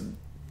another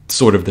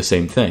sort of the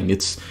same thing.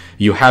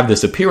 You have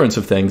this appearance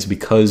of things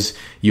because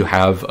you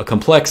have a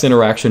complex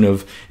interaction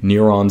of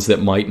neurons that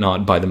might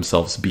not by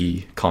themselves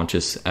be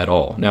conscious at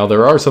all. Now,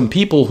 there are some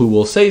people who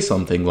will say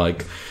something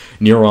like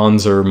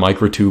neurons or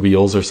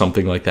microtubules or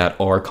something like that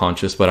are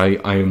conscious, but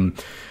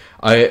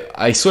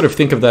I sort of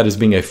think of that as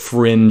being a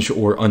fringe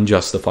or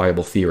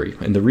unjustifiable theory.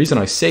 And the reason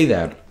I say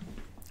that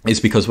is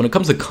because when it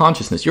comes to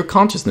consciousness, your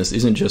consciousness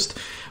isn't just,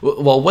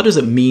 well, what does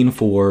it mean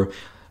for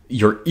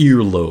your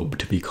earlobe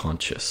to be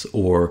conscious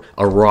or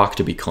a rock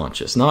to be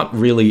conscious? Not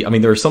really. I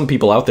mean, there are some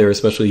people out there,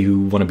 especially who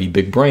want to be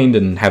big-brained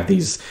and have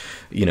these,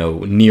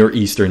 Near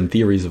Eastern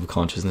theories of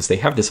consciousness. They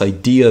have this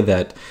idea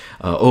that,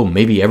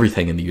 maybe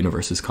everything in the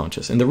universe is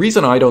conscious. And the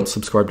reason I don't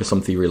subscribe to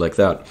some theory like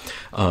that,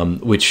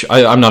 which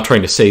I'm not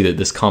trying to say that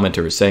this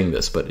commenter is saying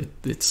this, but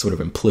it's sort of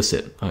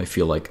implicit, I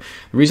feel like.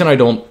 The reason I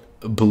don't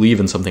believe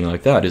in something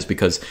like that is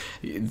because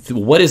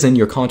what is in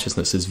your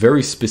consciousness is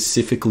very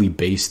specifically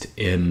based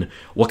in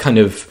what kind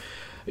of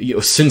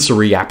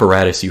sensory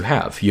apparatus you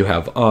have. You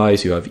have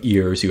eyes, you have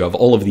ears, you have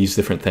all of these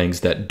different things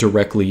that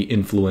directly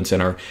influence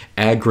and are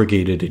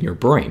aggregated in your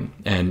brain.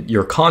 And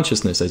your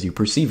consciousness, as you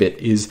perceive it,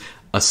 is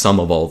a sum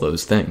of all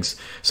those things.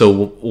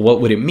 So what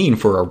would it mean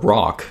for a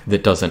rock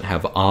that doesn't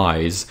have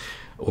eyes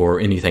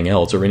or anything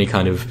else, or any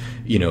kind of,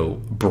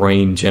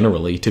 brain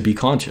generally, to be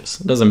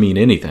conscious? It doesn't mean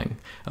anything.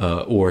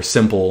 Or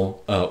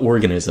simple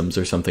organisms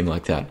or something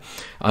like that.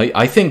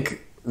 I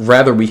think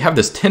rather we have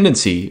this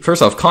tendency,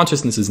 first off,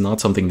 consciousness is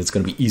not something that's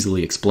going to be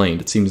easily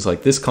explained. It seems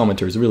like this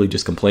commenter is really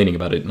just complaining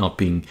about it not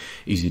being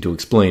easy to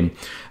explain.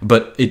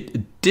 But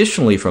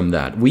additionally from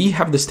that, we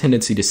have this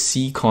tendency to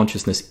see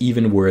consciousness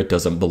even where it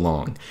doesn't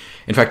belong.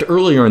 In fact,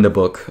 earlier in the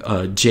book,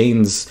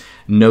 Jaynes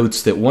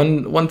notes that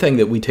one thing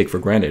that we take for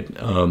granted,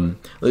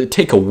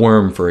 take a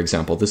worm, for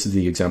example. This is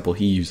the example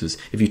he uses.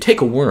 If you take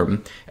a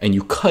worm and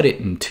you cut it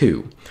in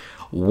two,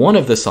 one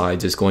of the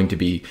sides is going to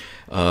be,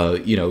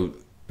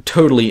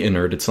 totally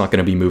inert. It's not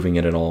going to be moving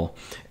it at all.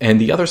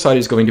 And the other side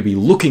is going to be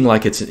looking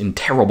like it's in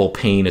terrible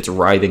pain. It's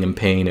writhing in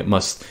pain. It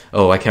must,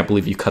 oh, I can't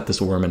believe you cut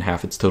this worm in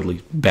half. It's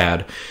totally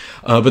bad.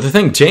 But the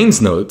thing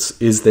Jaynes notes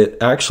is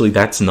that actually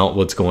that's not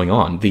what's going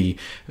on. The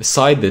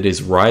side that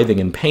is writhing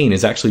in pain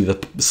is actually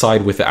the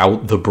side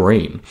without the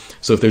brain.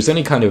 So if there's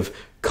any kind of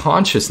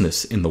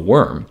consciousness in the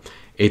worm,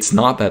 it's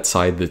not that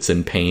side that's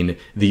in pain.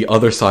 The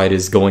other side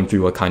is going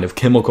through a kind of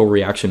chemical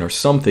reaction or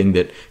something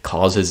that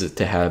causes it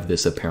to have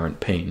this apparent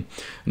pain.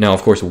 Now,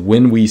 of course,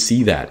 when we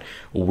see that,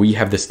 we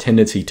have this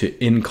tendency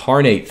to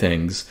incarnate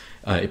things,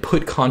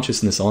 put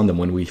consciousness on them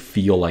when we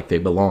feel like they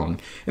belong.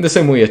 In the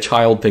same way a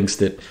child thinks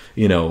that,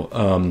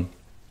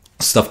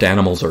 stuffed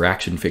animals or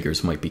action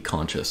figures might be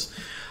conscious.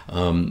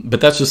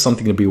 But that's just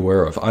something to be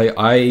aware of.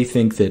 I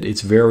think that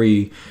it's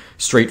very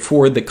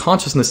straightforward that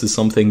consciousness is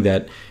something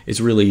that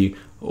is really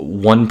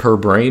one per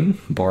brain,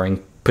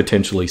 barring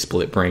potentially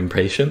split brain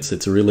patients.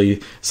 It's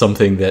really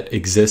something that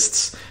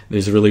exists.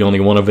 There's really only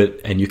one of it,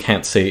 and you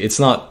can't say, it's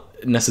not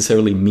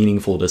necessarily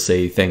meaningful to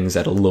say things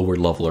at a lower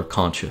level are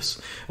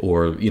conscious,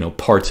 or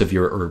parts of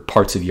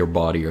your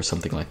body or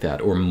something like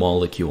that, or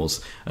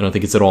molecules. I don't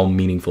think it's at all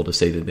meaningful to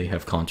say that they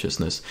have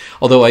consciousness.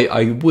 Although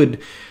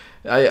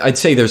I'd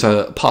say there's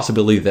a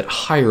possibility that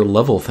higher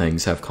level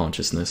things have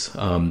consciousness.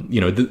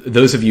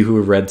 Those of you who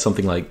have read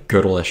something like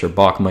Gödel, Escher,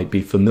 Bach might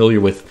be familiar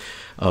with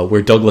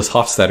where Douglas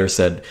Hofstadter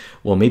said,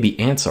 well, maybe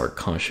ants are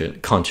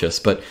conscious,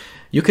 but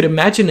you could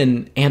imagine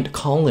an ant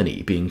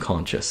colony being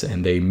conscious,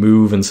 and they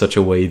move in such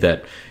a way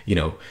that,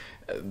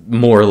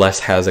 more or less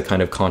has a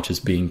kind of conscious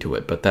being to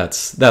it. But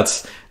that's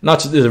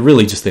not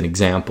really just an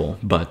example.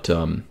 But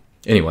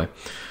anyway,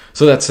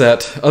 so that's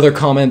that. Other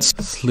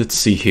comments, let's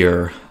see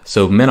here.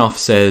 So Menoff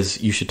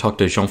says you should talk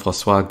to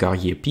Jean-François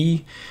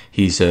Garriépi.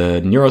 He's a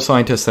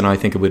neuroscientist, and I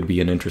think it would be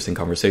an interesting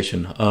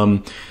conversation.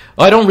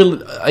 I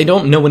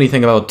don't know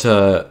anything about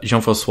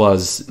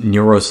Jean-François'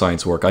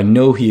 neuroscience work. I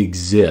know he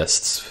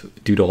exists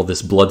due to all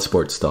this blood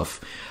sport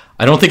stuff.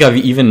 I don't think I've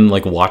even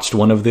watched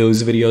one of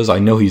those videos. I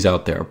know he's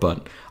out there,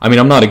 but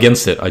I'm not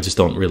against it. I just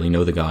don't really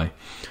know the guy.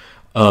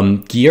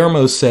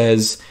 Guillermo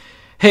says,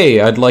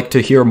 hey, I'd like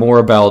to hear more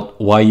about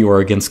why you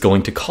are against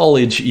going to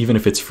college, even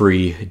if it's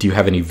free. Do you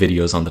have any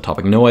videos on the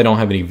topic? No, I don't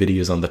have any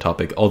videos on the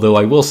topic. Although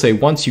I will say,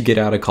 once you get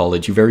out of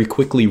college, you very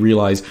quickly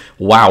realize,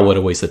 wow, what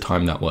a waste of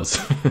time that was.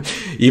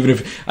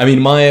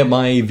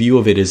 My view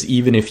of it is,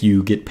 even if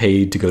you get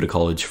paid to go to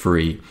college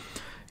free,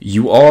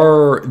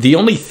 the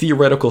only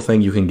theoretical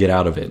thing you can get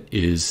out of it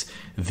is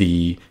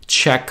the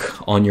check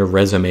on your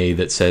resume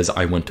that says,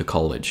 I went to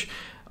college.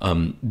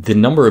 The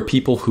number of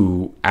people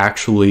who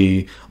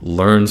actually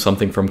learn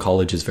something from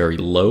college is very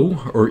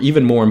low, or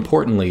even more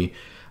importantly,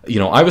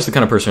 I was the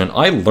kind of person,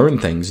 I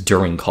learned things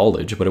during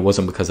college, but it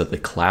wasn't because of the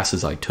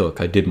classes I took.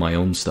 I did my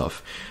own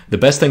stuff. The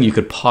best thing you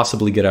could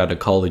possibly get out of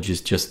college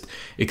is just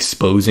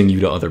exposing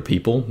you to other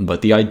people.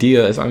 But the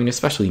idea is,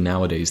 especially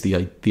nowadays,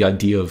 the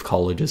idea of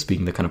college as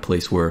being the kind of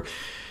place where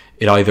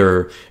it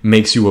either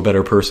makes you a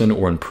better person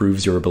or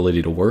improves your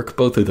ability to work.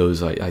 Both of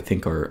those, I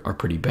think, are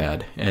pretty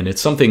bad. And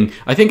it's something,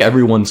 I think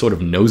everyone sort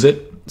of knows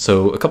it.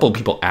 So a couple of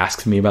people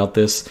asked me about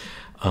this.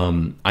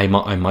 I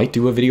might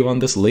do a video on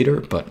this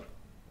later, but,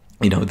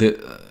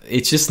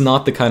 it's just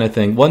not the kind of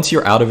thing. Once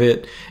you're out of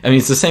it,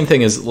 it's the same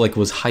thing as,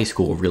 was high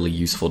school really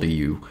useful to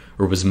you?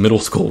 Or was middle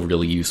school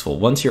really useful?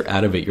 Once you're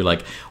out of it, you're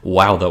like,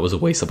 wow, that was a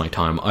waste of my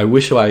time.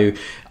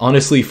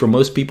 Honestly, for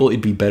most people, it'd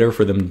be better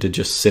for them to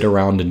just sit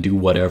around and do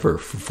whatever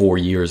for 4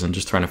 years and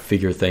just trying to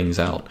figure things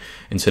out,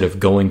 instead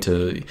of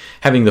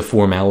having the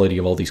formality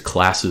of all these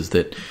classes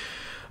that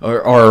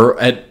are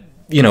at,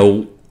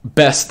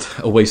 best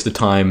a waste of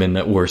time, and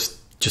at worst,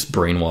 just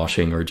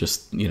brainwashing, or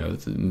just,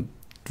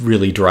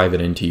 really drive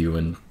it into you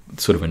and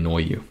sort of annoy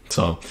you.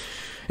 So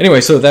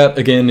anyway, so that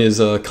again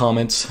is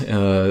comments.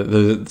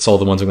 That's all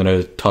the ones I'm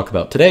going to talk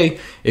about today.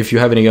 If you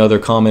have any other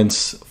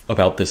comments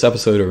about this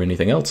episode or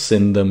anything else,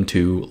 send them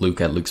to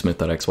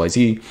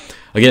luke@lukesmith.xyz.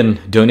 Again,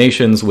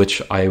 donations,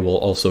 which I will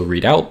also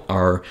read out,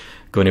 are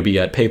going to be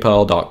at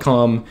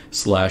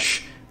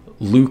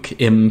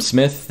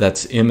paypal.com/LukeMSmith.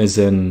 That's M as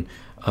in,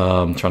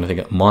 I'm trying to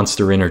think of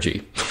Monster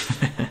Energy.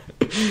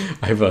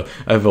 I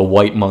have a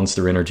white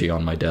Monster Energy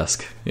on my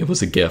desk. It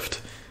was a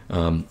gift.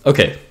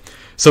 Okay,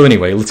 so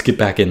anyway, let's get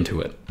back into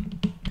it.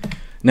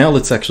 Now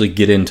let's actually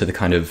get into the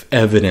kind of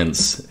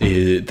evidence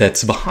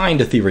that's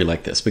behind a theory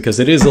like this, because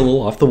it is a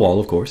little off the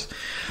wall, of course,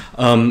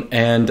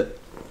 and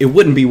it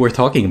wouldn't be worth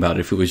talking about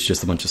if it was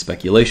just a bunch of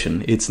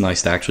speculation. It's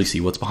nice to actually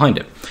see what's behind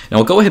it. Now,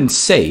 I'll go ahead and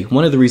say,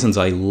 one of the reasons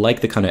I like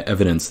the kind of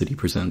evidence that he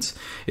presents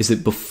is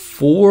that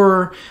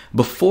before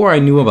I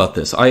knew about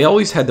this, I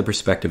always had the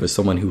perspective as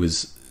someone who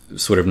was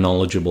sort of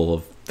knowledgeable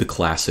of the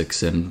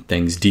classics and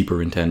things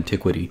deeper into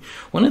antiquity.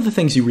 One of the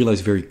things you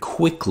realize very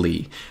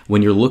quickly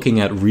when you're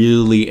looking at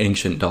really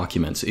ancient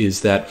documents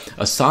is that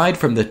aside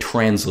from the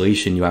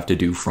translation you have to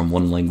do from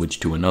one language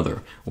to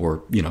another,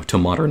 or, to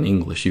modern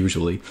English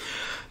usually,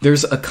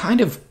 there's a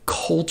kind of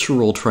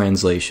cultural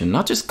translation,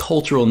 not just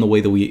cultural in the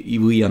way that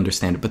we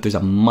understand it, but there's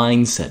a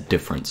mindset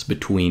difference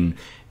between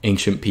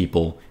ancient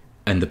people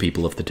and the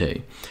people of the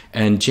day.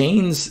 And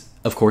Jaynes,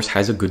 of course,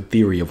 has a good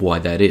theory of why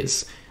that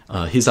is.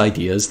 His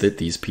idea is that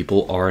these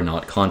people are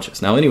not conscious.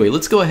 Now, anyway,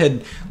 let's go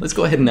ahead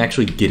and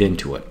actually get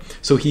into it.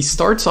 So he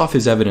starts off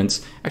his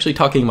evidence actually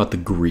talking about the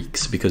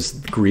Greeks, because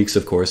Greeks,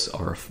 of course,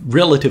 are a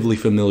relatively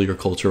familiar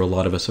culture. A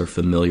lot of us are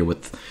familiar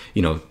with,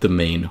 the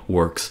main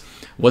works.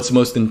 What's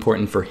most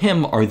important for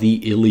him are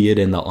the Iliad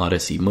and the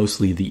Odyssey,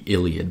 mostly the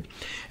Iliad.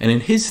 And in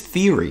his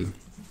theory,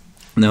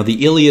 now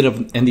the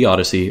Iliad and the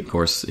Odyssey, of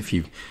course, if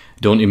you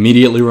don't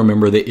immediately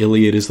remember, the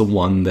Iliad is the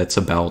one that's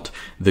about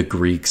the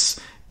Greeks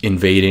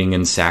invading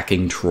and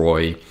sacking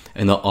Troy,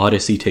 and the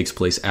Odyssey takes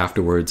place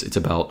afterwards. It's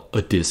about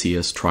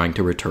Odysseus trying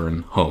to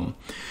return home.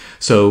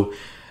 So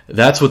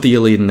that's what the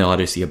Iliad and the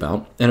Odyssey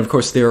about. And of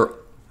course,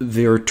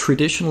 they're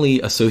traditionally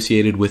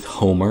associated with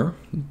Homer.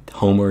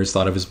 Homer is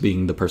thought of as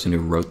being the person who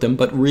wrote them,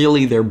 but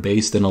really they're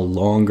based in a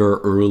longer,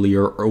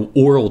 earlier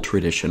oral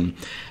tradition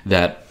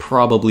that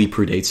probably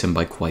predates him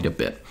by quite a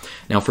bit.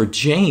 Now for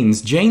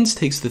Jaynes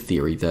takes the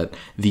theory that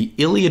the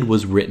Iliad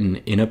was written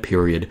in a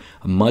period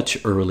much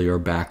earlier,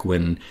 back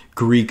when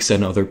Greeks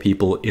and other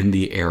people in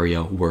the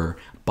area were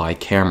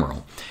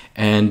bicameral.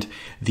 And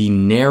the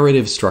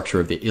narrative structure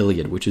of the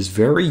Iliad, which is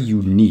very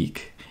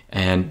unique,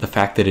 and the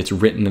fact that it's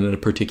written in a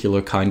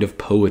particular kind of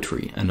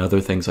poetry and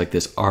other things like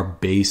this, are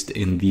based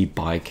in the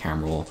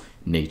bicameral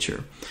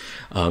nature.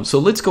 So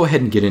let's go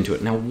ahead and get into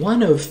it. Now,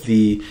 one of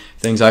the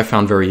things I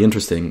found very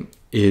interesting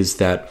is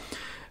that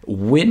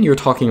when you're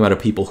talking about a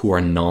people who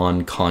are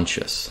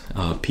non-conscious,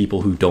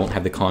 people who don't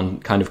have the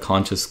kind of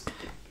conscious,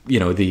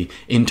 the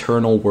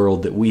internal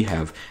world that we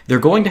have, they're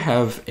going to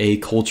have a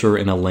culture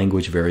and a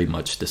language very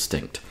much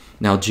distinct.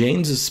 Now,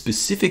 Jaynes'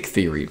 specific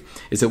theory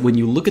is that when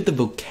you look at the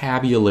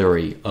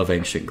vocabulary of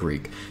ancient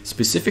Greek,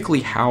 specifically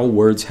how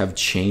words have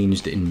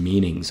changed in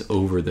meanings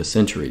over the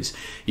centuries,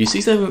 you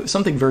see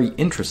something very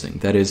interesting.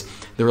 That is,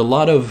 there are a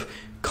lot of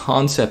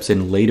concepts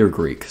in later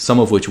Greek, some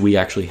of which we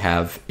actually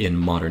have in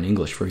modern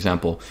English. For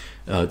example,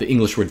 the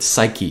English word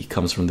psyche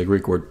comes from the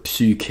Greek word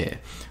psyche,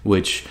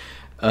 which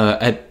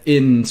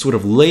in sort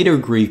of later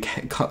Greek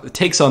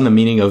takes on the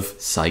meaning of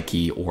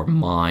psyche or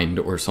mind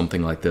or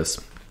something like this.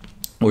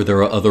 Or there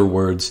are other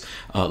words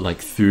like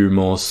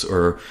thumos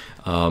or,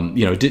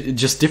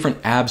 just different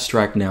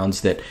abstract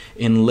nouns that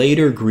in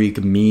later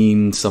Greek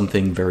mean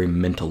something very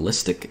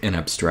mentalistic and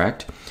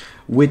abstract,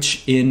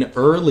 which in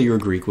earlier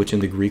Greek, which in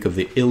the Greek of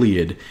the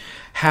Iliad,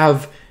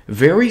 have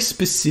very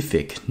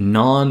specific,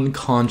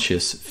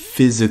 non-conscious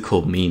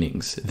physical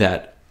meanings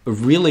that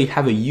really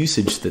have a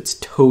usage that's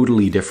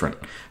totally different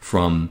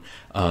from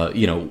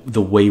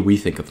the way we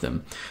think of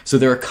them. So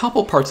there are a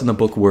couple parts in the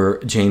book where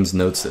Jaynes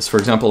notes this. For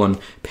example, on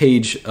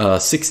page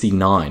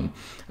 69,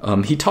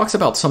 he talks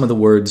about some of the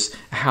words,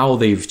 how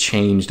they've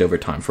changed over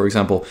time. For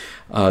example,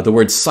 the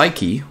word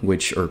psyche, or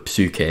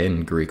psyche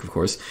in Greek, of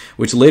course,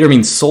 which later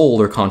means soul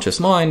or conscious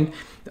mind,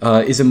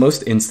 is in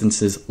most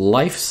instances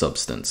life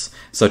substance,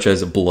 such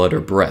as blood or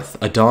breath.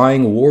 A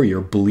dying warrior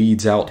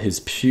bleeds out his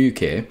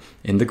psyche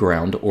in the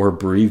ground or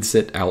breathes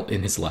it out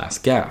in his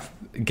last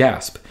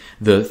gasp.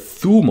 The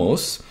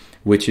thumos,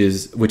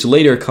 which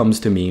later comes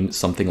to mean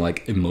something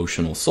like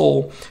emotional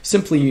soul,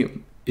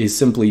 is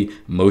simply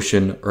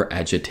motion or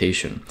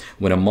agitation.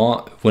 When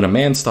a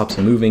man stops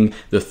moving,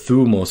 the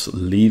thumos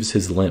leaves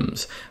his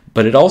limbs.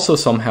 But it also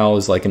somehow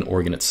is like an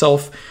organ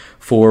itself,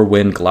 for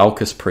when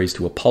Glaucus prays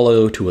to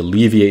Apollo to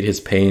alleviate his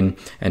pain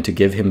and to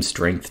give him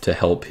strength to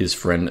help his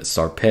friend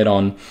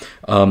Sarpedon,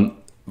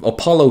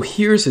 Apollo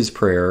hears his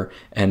prayer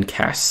and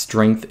casts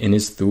strength in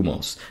his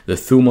thumos. The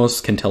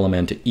thumos can tell a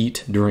man to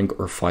eat, drink,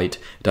 or fight.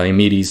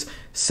 Diomedes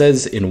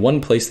says in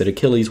one place that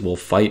Achilles will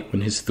fight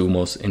when his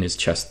thumos in his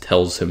chest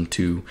tells him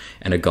to,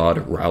 and a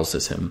god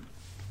rouses him.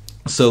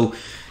 So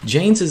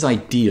Jaynes'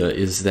 idea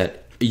is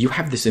that you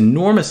have this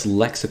enormous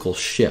lexical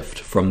shift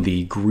from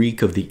the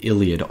Greek of the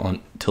Iliad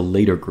on to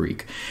later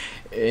Greek,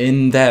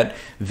 in that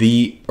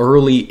the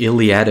early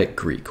Iliadic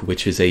Greek,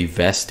 which is a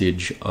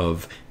vestige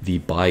of the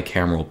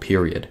bicameral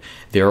period,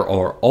 there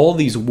are all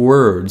these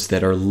words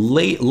that are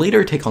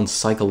later take on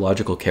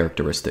psychological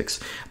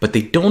characteristics, but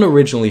they don't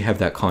originally have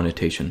that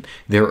connotation.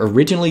 They're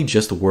originally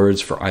just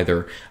words for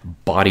either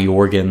body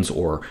organs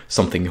or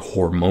something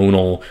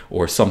hormonal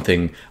or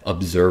something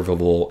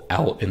observable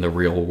out in the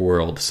real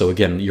world. So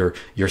again, your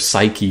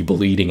psyche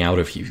bleeding out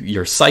of you.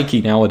 Your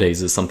psyche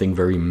nowadays is something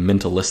very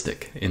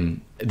mentalistic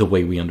in the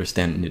way we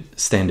understand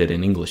it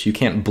in English. You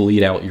can't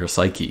bleed out your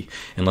psyche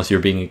unless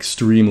you're being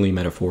extremely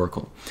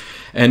metaphorical.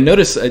 And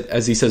notice,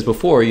 as he says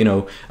before,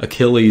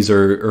 Achilles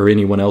or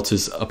anyone else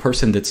is a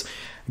person that's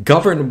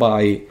governed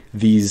by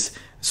these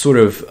sort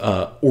of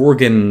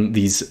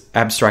these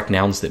abstract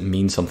nouns that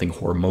mean something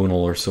hormonal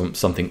or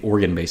something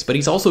organ-based, but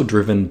he's also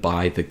driven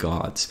by the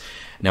gods.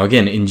 Now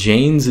again, in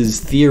Jaynes'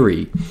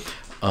 theory,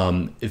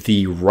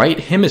 the right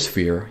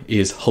hemisphere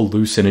is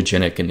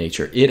hallucinogenic in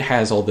nature. It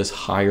has all this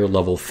higher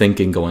level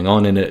thinking going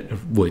on in it,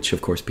 which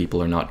of course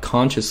people are not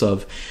conscious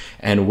of.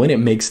 And when it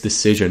makes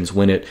decisions,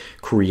 when it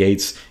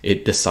creates,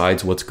 it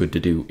decides what's good to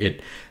do.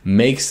 It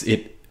makes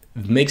it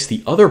makes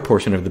the other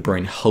portion of the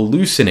brain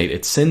hallucinate.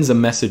 It sends a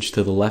message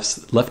to the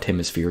left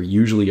hemisphere,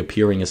 usually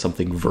appearing as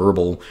something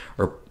verbal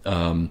or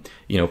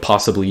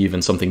possibly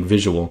even something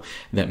visual,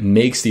 that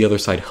makes the other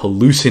side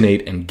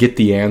hallucinate and get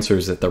the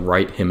answers that the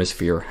right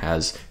hemisphere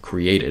has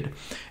created.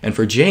 And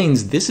for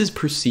Jaynes, this is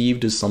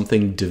perceived as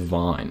something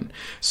divine.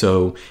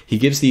 So he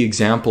gives the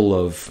example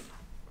of,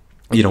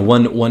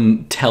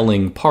 one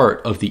telling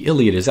part of the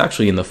Iliad is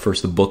actually in the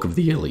first book of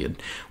the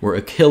Iliad, where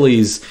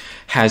Achilles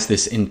has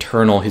this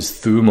internal, his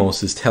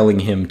thumos is telling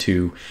him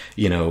to,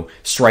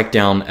 strike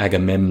down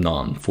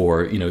Agamemnon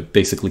for,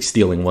 basically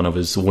stealing one of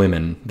his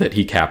women that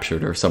he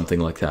captured or something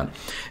like that.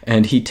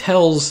 And he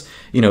tells,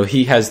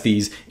 he has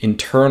these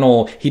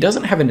internal, he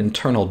doesn't have an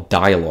internal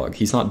dialogue.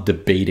 He's not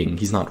debating.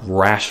 He's not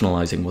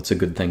rationalizing what's a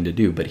good thing to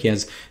do, but he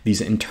has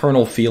these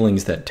internal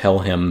feelings that tell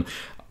him,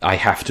 I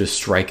have to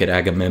strike at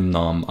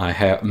Agamemnon. I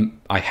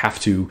have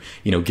to,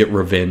 get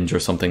revenge or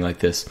something like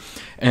this.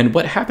 And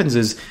what happens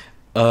is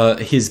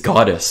his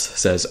goddess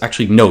says,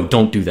 actually, no,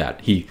 don't do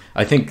that.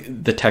 I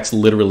think the text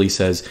literally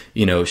says,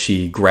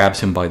 she grabs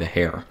him by the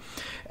hair.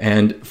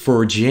 And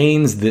for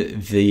Jaynes,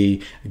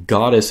 the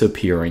goddess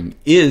appearing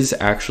is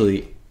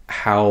actually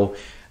how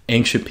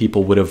ancient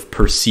people would have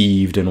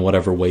perceived, in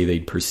whatever way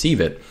they'd perceive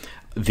it,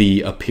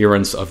 the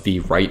appearance of the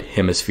right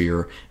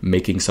hemisphere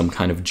making some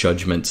kind of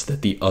judgments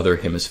that the other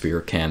hemisphere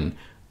can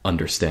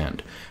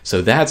understand.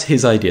 So that's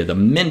his idea. The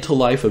mental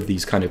life of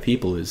these kind of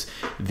people is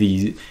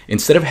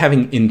instead of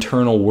having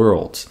internal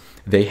worlds,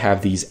 they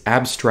have these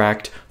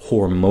abstract,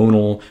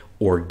 hormonal,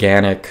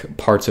 organic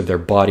parts of their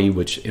body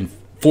which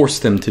force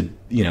them to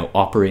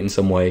operate in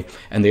some way,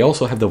 and they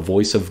also have the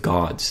voice of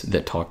gods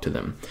that talk to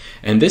them.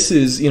 And this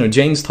is,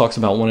 Jaynes talks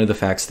about one of the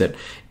facts that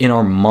in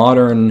our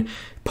modern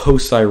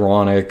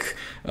post-ironic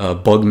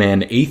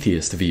bugman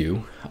atheist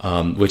view,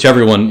 which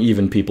everyone,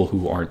 even people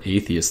who aren't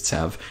atheists,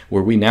 have,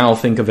 where we now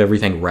think of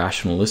everything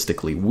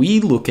rationalistically. We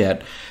look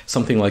at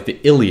something like the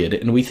Iliad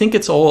and we think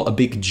it's all a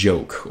big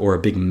joke or a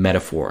big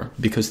metaphor,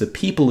 because the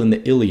people in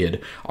the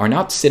Iliad are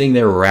not sitting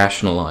there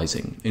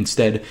rationalizing.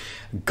 Instead,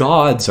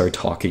 gods are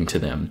talking to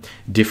them.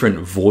 Different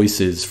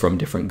voices from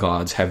different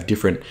gods have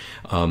different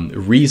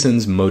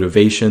reasons,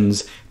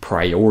 motivations,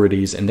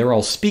 priorities, and they're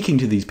all speaking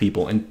to these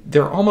people. And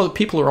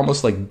people are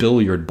almost like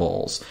billiard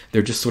balls.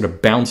 They're just sort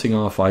of bouncing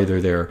off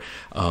either their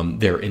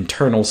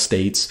internal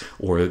states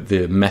or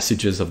the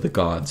messages of the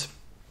gods.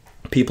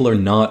 People are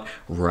not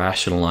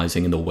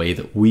rationalizing in the way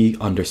that we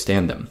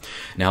understand them.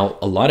 Now,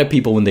 a lot of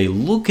people, when they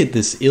look at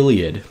this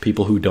Iliad,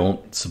 people who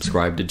don't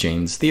subscribe to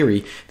Jaynes'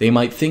 theory, they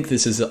might think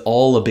this is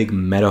all a big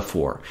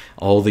metaphor.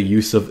 All the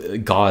use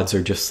of gods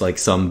are just like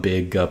some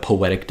big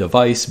poetic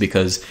device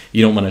because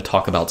you don't want to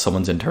talk about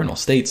someone's internal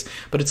states.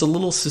 But it's a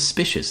little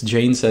suspicious.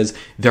 Jaynes says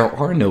there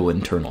are no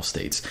internal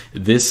states.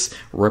 This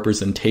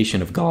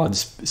representation of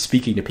gods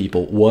speaking to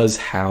people was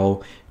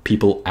how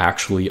people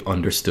actually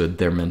understood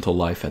their mental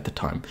life at the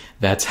time.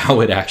 That's how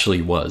it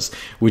actually was,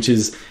 which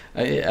is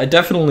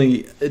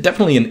definitely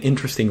an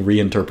interesting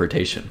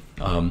reinterpretation.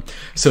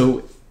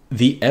 So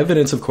the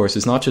evidence, of course,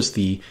 is not just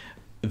the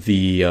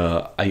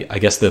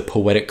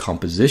poetic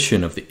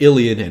composition of the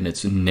Iliad and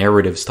its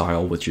narrative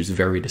style, which is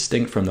very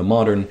distinct from the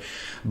modern,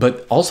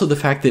 but also the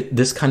fact that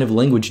this kind of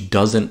language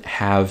doesn't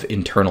have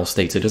internal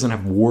states. It doesn't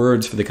have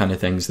words for the kind of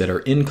things that are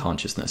in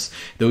consciousness.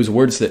 Those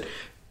words that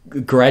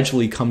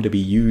gradually come to be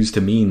used to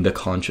mean the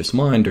conscious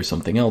mind or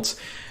something else,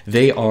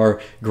 they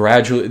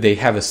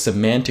have a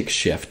semantic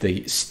shift.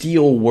 They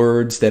steal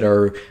words that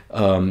are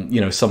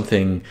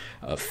something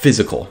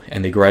physical,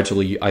 and they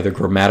gradually either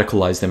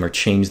grammaticalize them or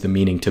change the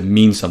meaning to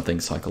mean something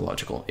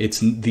psychological.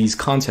 These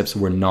concepts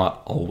were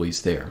not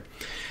always there.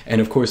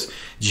 And of course,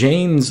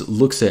 Jaynes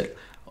looks at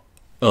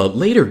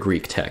later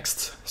Greek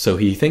texts. So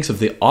he thinks of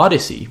the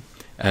Odyssey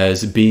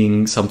as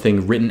being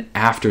something written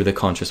after the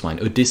conscious mind.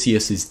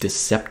 Odysseus is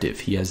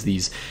deceptive.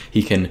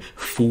 He can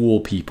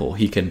fool people.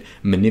 He can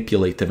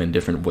manipulate them in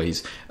different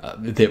ways.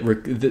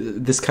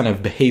 This kind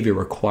of behavior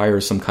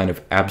requires some kind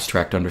of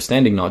abstract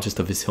understanding, not just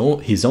of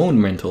his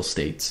own mental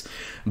states,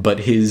 but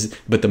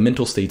the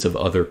mental states of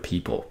other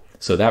people.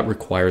 So that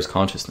requires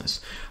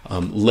consciousness.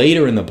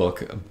 Later in the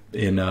book,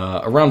 in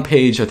around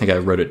page, I think I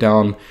wrote it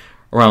down,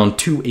 around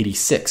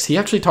 286, he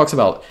actually talks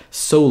about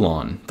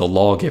Solon, the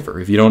lawgiver.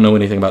 If you don't know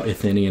anything about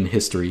Athenian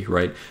history,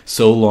 right,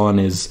 Solon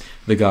is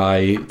the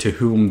guy to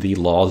whom the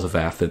laws of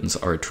Athens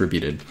are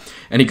attributed.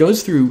 And he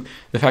goes through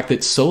the fact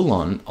that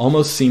Solon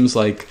almost seems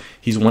like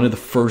he's one of the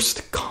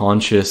first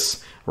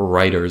conscious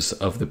writers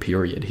of the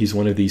period. He's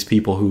one of these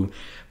people who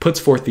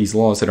puts forth these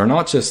laws that are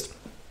not just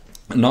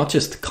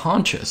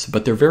conscious,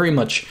 but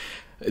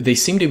they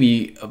seem to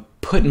be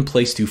put in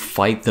place to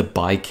fight the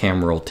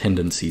bicameral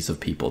tendencies of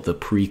people, the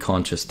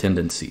pre-conscious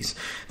tendencies.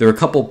 There are a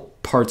couple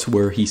parts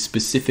where he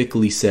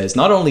specifically says,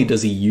 not only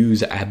does he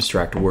use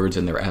abstract words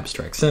in their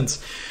abstract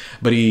sense,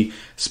 but he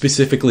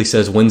specifically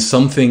says when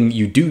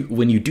you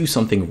do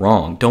something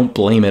wrong, don't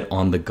blame it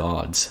on the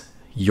gods.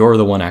 You're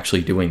the one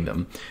actually doing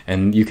them.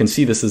 And you can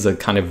see this as a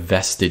kind of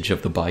vestige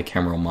of the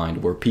bicameral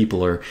mind, where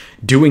people are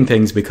doing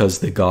things because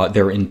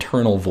their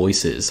internal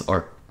voices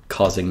are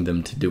causing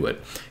them to do it.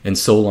 And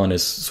Solon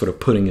is sort of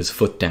putting his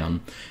foot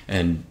down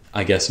and,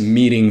 I guess,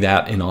 meeting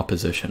that in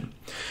opposition.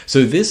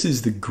 So this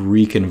is the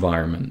Greek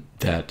environment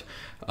that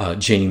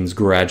Jaynes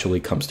gradually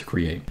comes to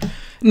create.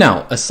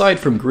 Now, aside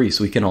from Greece,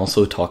 we can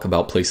also talk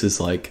about places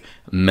like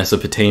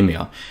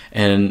Mesopotamia.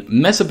 And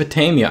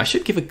Mesopotamia, I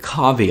should give a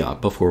caveat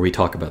before we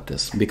talk about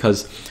this,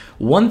 because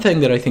one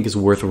thing that I think is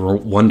worth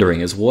wondering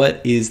is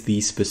what is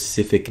the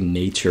specific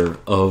nature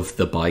of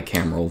the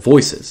bicameral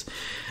voices?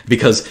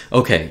 Because,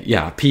 okay,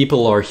 yeah,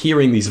 people are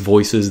hearing these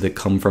voices that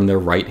come from their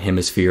right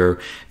hemisphere.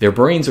 Their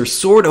brains are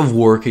sort of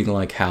working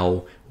like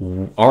how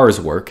ours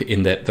work,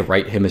 in that the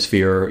right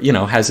hemisphere,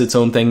 has its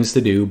own things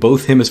to do.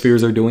 Both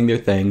hemispheres are doing their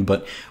thing,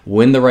 but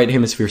when the right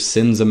hemisphere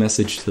sends a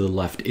message to the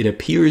left, it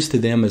appears to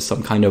them as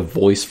some kind of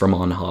voice from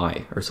on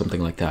high or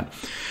something like that.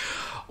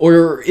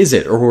 Or is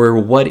it? Or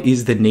what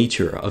is the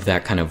nature of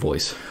that kind of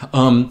voice?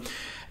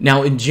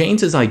 Now, in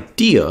Jaynes's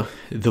idea,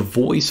 the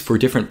voice for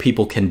different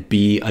people can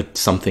be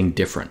something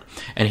different.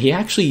 And he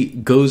actually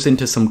goes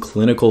into some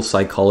clinical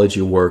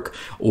psychology work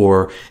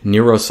or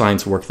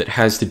neuroscience work that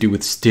has to do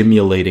with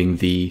stimulating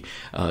the,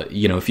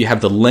 if you have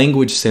the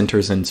language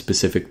centers in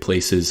specific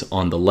places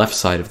on the left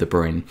side of the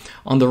brain.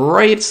 On the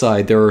right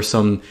side, there are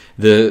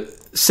the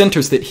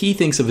centers that he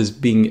thinks of as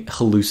being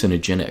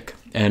hallucinogenic.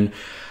 And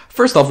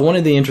first off, one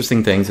of the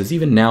interesting things is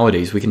even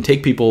nowadays we can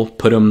take people,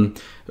 put them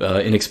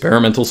in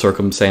experimental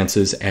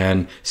circumstances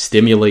and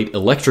stimulate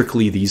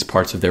electrically these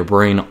parts of their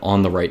brain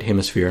on the right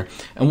hemisphere.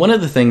 And one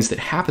of the things that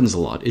happens a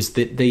lot is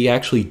that they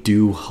actually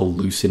do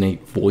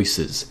hallucinate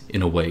voices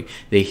in a way.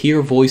 They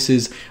hear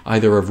voices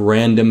either of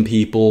random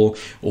people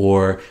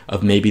or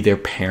of maybe their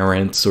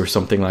parents or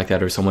something like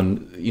that, or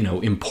someone,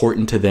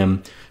 important to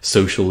them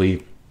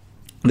socially.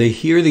 They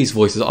hear these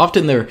voices.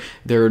 Often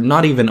they're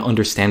not even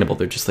understandable.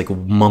 They're just like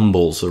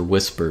mumbles or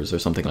whispers or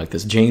something like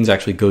this. Jaynes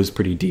actually goes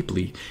pretty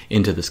deeply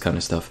into this kind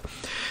of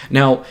stuff.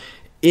 Now,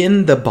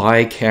 in the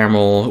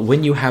bicameral,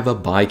 when you have a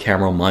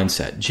bicameral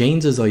mindset,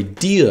 Jaynes's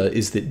idea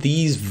is that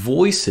these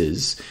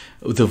voices,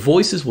 the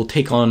voices will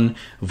take on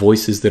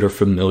voices that are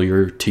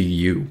familiar to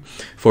you.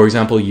 For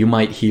example, you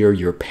might hear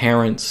your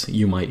parents,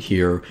 you might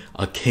hear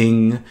a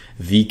king,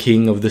 the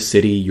king of the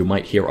city, you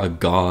might hear a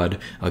god.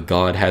 A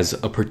god has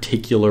a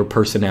particular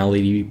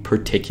personality,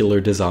 particular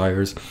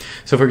desires.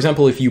 So for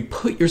example, if you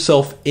put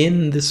yourself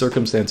in the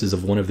circumstances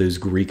of one of those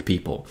Greek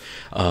people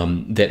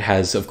that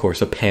has, of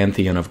course, a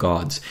pantheon of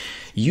gods,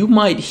 you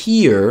might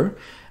hear,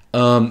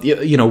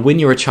 when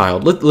you're a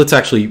child, let's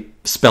actually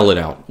spell it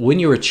out. When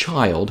you're a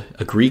child,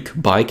 a Greek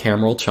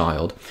bicameral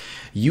child,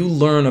 you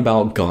learn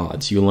about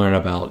gods. You learn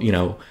about,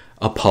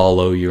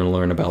 Apollo, you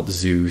learn about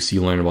Zeus,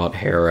 you learn about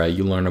Hera,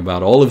 you learn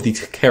about all of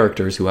these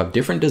characters who have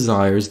different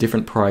desires,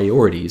 different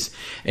priorities,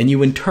 and you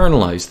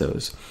internalize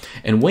those.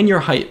 And when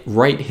your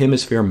right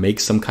hemisphere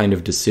makes some kind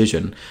of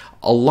decision,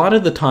 a lot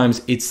of the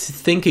times it's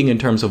thinking in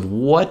terms of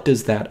what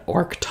does that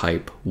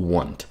archetype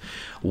want?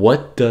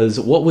 What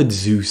would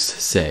Zeus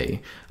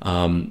say?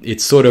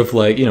 It's sort of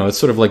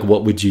like,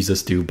 what would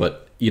Jesus do,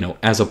 but,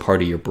 as a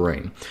part of your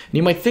brain. And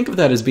you might think of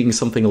that as being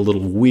something a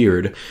little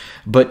weird,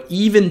 but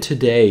even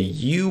today,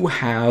 you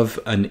have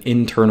an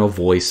internal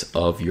voice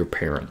of your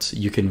parents.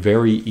 You can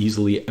very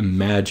easily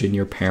imagine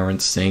your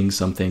parents saying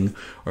something,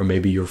 or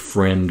maybe your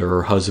friend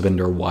or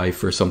husband or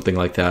wife or something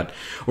like that,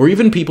 or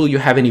even people you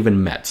haven't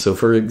even met. So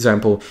for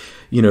example,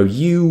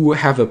 you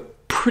have a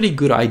pretty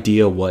good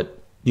idea what,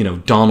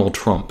 Donald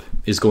Trump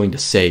is going to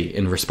say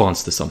in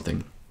response to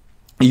something.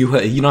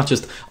 You not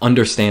just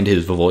understand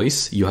his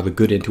voice, you have a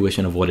good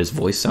intuition of what his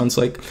voice sounds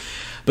like,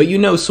 but you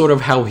know sort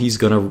of how he's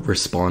going to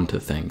respond to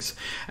things.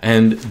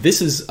 And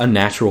this is a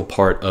natural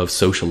part of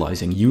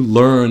socializing. You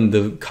learn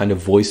the kind of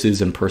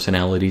voices and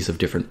personalities of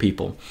different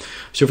people.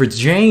 So for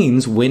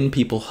Jaynes, when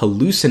people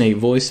hallucinate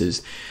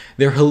voices,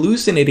 they're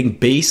hallucinating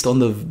based on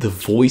the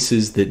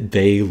voices that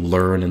they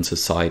learn in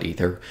society.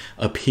 They're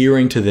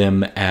appearing to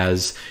them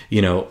as,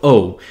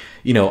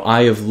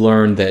 I have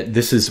learned that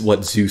this is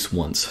what Zeus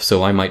wants,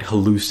 so I might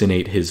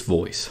hallucinate his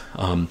voice.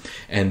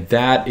 And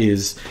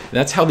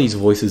that's how these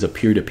voices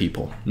appear to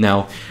people.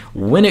 Now,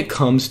 when it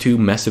comes to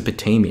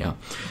Mesopotamia,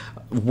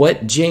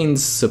 what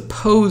Jaynes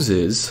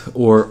supposes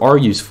or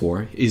argues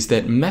for is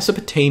that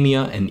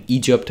Mesopotamia and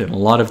Egypt and a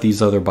lot of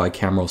these other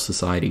bicameral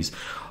societies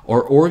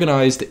are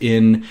organized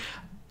in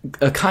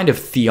a kind of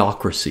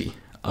theocracy.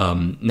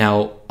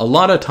 Now, a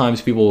lot of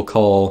times people will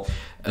call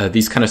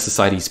these kind of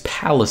societies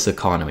palace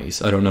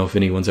economies. I don't know if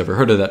anyone's ever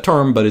heard of that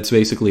term, but it's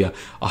basically a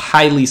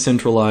highly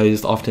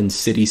centralized, often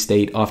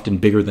city-state, often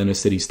bigger than a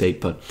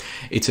city-state, but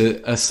it's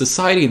a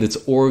society that's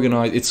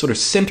organized, it's sort of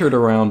centered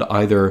around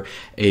either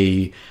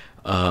a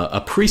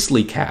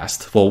priestly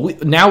caste. Well,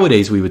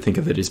 nowadays we would think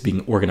of it as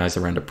being organized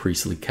around a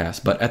priestly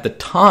caste, but at the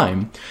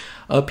time,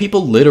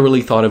 people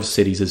literally thought of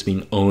cities as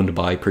being owned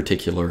by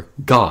particular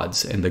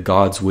gods, and the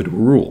gods would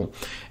rule.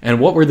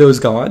 And what were those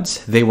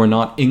gods? They were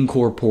not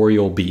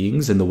incorporeal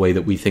beings in the way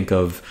that we think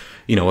of,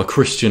 a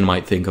Christian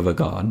might think of a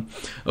god,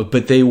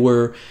 but they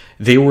were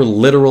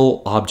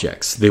literal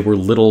objects. They were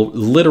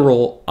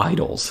literal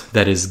idols.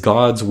 That is,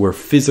 gods were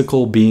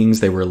physical beings.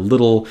 They were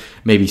little,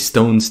 maybe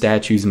stone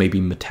statues,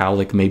 maybe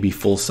metallic, maybe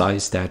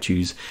full-size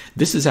statues.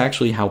 This is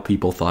actually how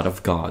people thought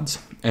of gods.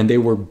 And they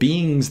were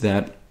beings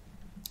that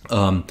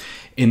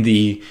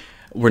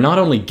were not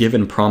only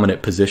given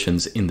prominent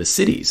positions in the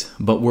cities,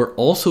 but were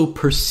also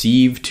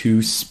perceived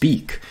to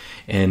speak.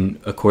 And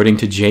according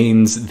to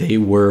Jaynes, they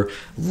were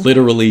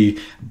literally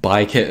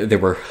there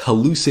were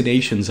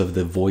hallucinations of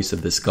the voice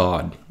of this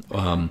god.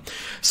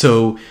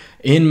 So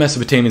in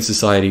Mesopotamian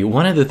society,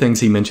 one of the things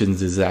he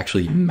mentions is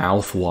actually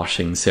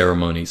mouth-washing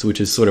ceremonies,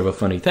 which is sort of a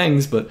funny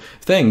thing,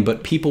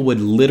 but people would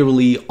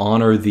literally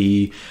honor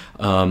the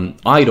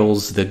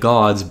idols, the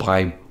gods,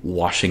 by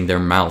washing their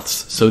mouths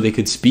so they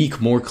could speak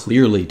more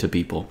clearly to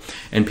people.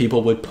 And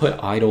people would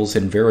put idols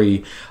in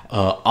very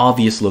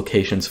obvious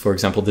locations. For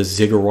example, the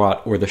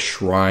ziggurat or the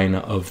shrine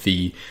of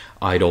the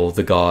idol,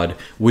 the god,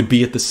 would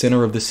be at the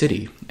center of the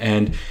city.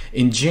 And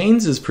in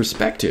Jaynes's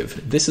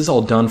perspective, this is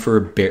all done for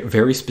a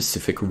very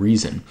specific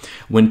reason.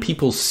 When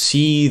people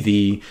see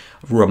the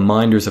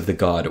reminders of the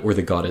god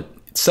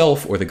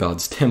itself or the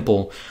god's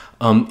temple,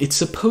 it's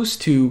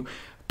supposed to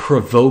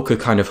provoke a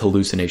kind of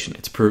hallucination.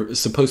 It's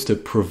supposed to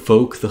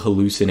provoke the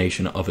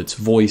hallucination of its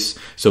voice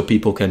so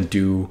people can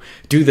do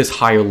this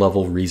higher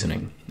level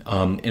reasoning.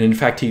 And in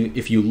fact,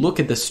 if you look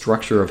at the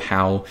structure of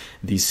how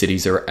these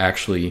cities are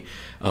actually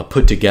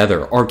put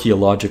together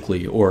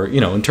archaeologically, or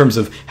in terms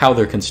of how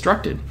they're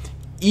constructed,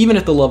 even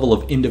at the level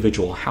of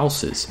individual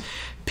houses,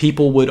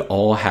 people would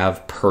all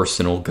have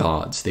personal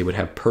gods. They would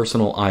have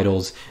personal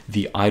idols.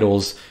 The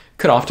idols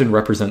could often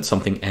represent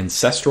something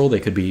ancestral. They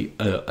could be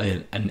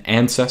an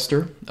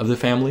ancestor of the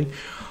family,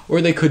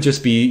 or they could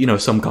just be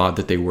some god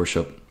that they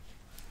worship.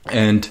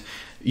 And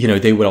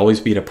they would always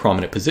be in a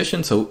prominent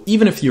position. So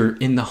even if you're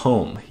in the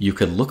home, you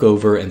could look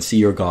over and see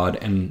your god.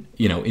 And,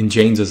 in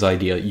Jaynes's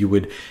idea,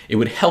 it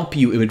would help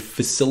you, it would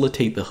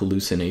facilitate the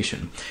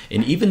hallucination.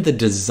 And even the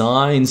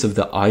designs of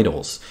the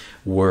idols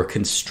were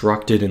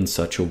constructed in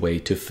such a way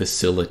to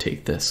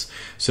facilitate this.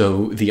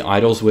 So the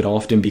idols would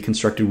often be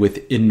constructed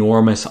with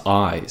enormous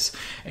eyes.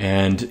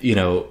 And,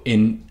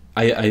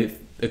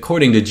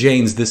 according to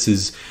Jaynes, this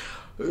is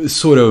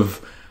sort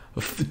of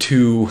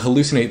to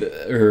hallucinate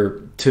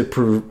or to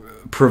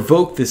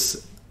provoke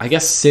this, I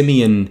guess,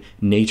 simian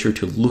nature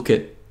to look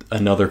at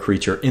another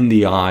creature in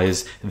the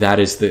eyes. That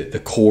is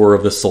the core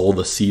of the soul,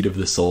 the seed of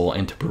the soul,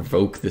 and to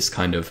provoke this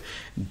kind of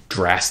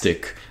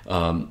drastic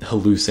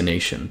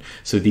hallucination.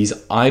 So these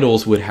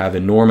idols would have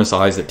enormous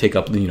eyes that take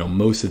up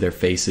most of their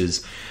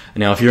faces.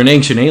 Now, if you're an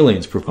Ancient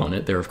Aliens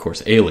proponent, they're of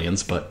course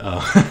aliens, but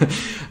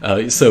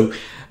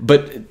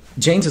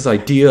Jaynes's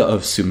idea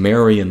of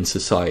Sumerian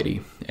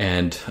society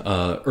and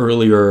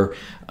earlier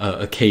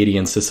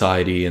Akkadian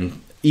society and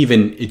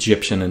even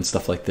Egyptian and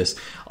stuff like this,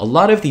 a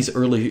lot of these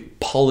early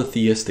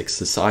polytheistic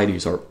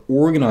societies are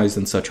organized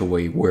in such a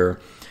way where,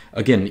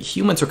 again,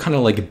 humans are kind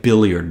of like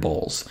billiard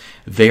balls.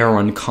 They are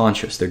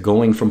unconscious. They're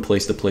going from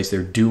place to place.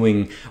 They're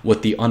doing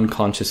what the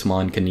unconscious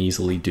mind can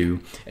easily do.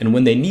 And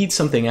when they need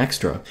something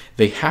extra,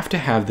 they have to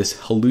have this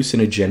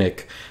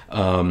hallucinogenic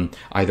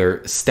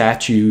either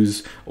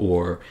statues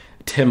or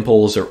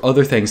temples or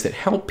other things that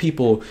help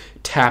people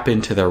tap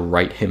into their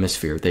right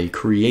hemisphere. They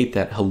create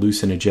that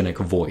hallucinogenic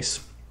voice.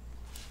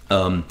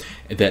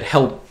 That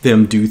help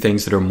them do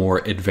things that are more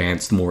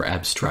advanced, more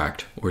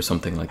abstract, or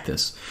something like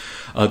this.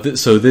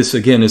 So this,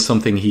 again, is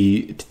something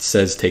he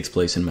says takes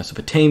place in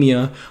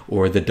Mesopotamia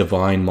or the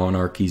divine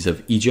monarchies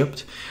of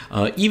Egypt.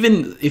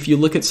 Even if you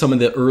look at some of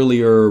the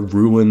earlier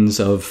ruins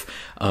of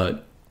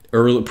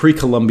early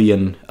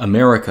pre-Columbian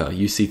America,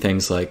 you see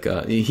things like,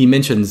 he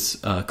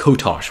mentions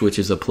Kotosh, which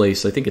is a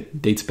place, I think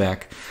it dates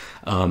back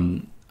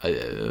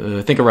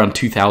I think around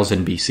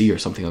 2000 BC or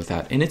something like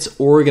that. And it's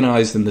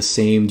organized in the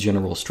same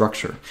general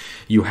structure.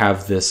 You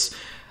have this,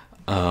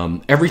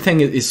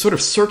 everything is sort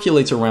of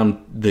circulates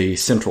around the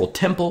central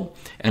temple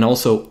and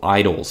also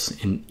idols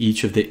in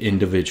each of the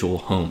individual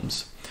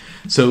homes.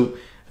 So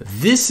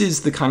this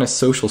is the kind of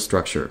social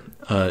structure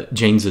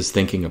Jaynes is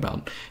thinking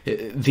about.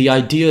 The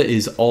idea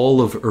is all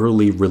of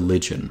early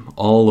religion,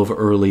 all of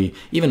early,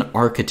 even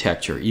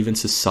architecture, even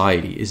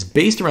society, is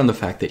based around the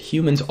fact that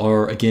humans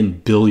are,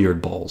 again,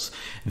 billiard balls.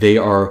 They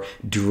are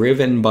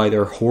driven by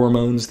their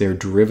hormones. They're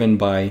driven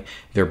by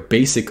their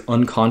basic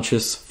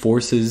unconscious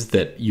forces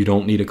that you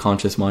don't need a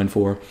conscious mind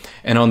for.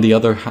 And on the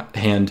other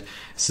hand,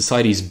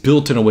 society is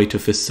built in a way to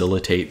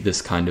facilitate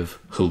this kind of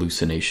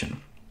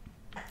hallucination.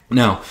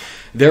 Now,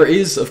 there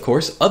is, of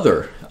course,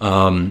 other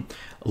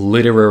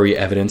literary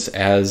evidence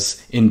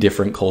as in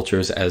different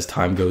cultures as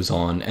time goes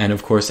on, and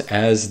of course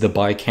as the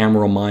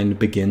bicameral mind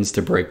begins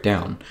to break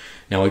down.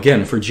 Now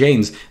again, for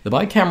Jaynes, the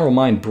bicameral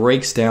mind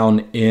breaks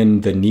down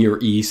in the Near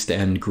East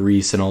and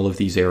Greece and all of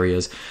these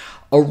areas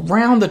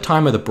around the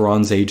time of the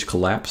Bronze Age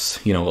collapse,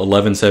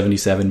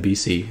 1177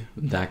 BC,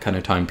 that kind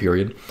of time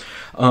period.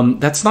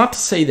 That's not to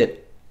say that,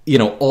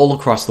 all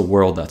across the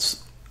world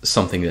that's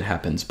something that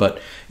happens.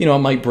 But, you know, it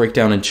might break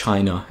down in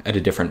China at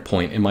a different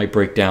point. It might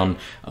break down,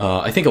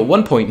 I think at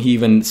one point he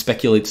even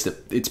speculates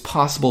that it's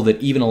possible that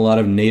even a lot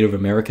of Native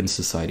American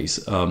societies,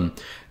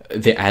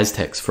 the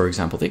Aztecs, for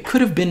example, they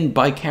could have been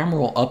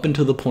bicameral up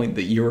until the point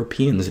that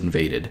Europeans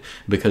invaded,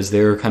 because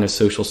their kind of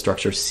social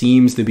structure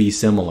seems to be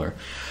similar.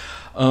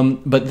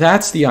 But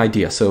that's the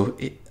idea. So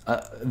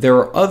there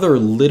are other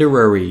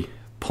literary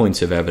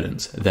points of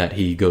evidence that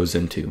he goes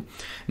into.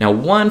 Now,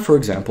 one, for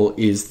example,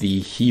 is the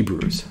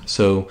Hebrews.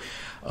 So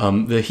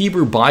the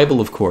Hebrew Bible,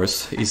 of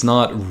course, is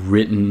not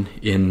written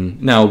in...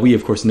 Now, we,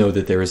 of course, know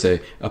that there is a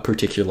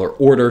particular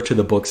order to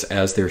the books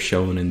as they're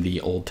shown in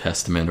the Old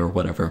Testament or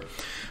whatever.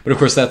 But, of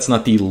course, that's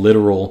not the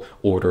literal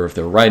order of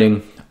their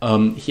writing.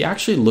 He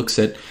actually looks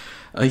at...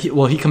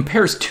 he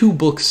compares two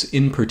books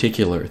in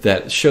particular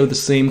that show the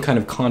same kind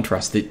of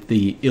contrast that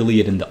the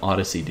Iliad and the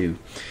Odyssey do.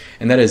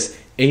 And that is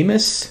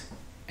Amos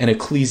and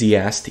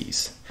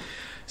Ecclesiastes.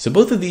 So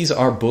both of these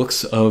are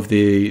books of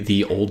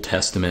the Old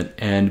Testament,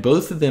 and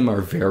both of them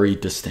are very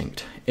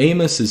distinct.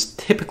 Amos is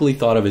typically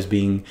thought of as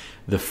being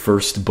the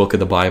first book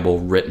of the Bible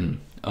written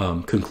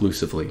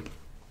conclusively.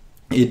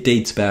 It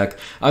dates back,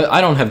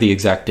 I don't have the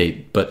exact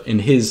date, but in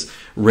his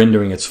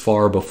rendering it's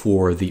far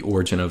before the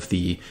origin of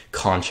the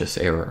conscious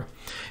era.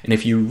 And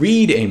if you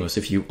read Amos,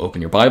 if you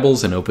open your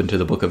Bibles and open to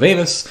the book of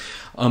Amos,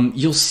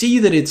 you'll see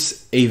that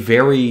it's a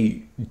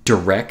very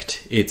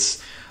direct,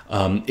 it's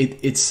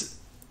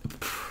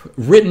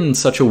written in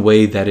such a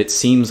way that it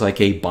seems like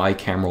a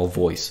bicameral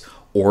voice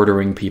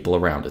ordering people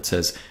around. It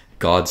says,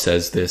 God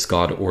says this,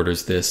 God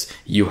orders this,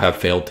 you have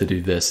failed to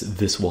do this,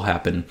 this will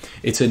happen.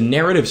 It's a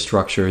narrative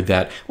structure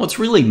that, well, it's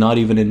really not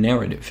even a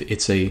narrative.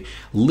 It's a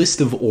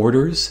list of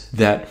orders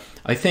that,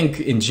 I think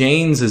in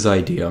Jaynes'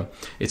 idea,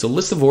 it's a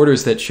list of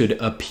orders that should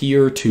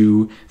appear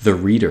to the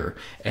reader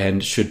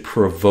and should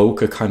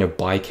provoke a kind of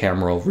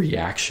bicameral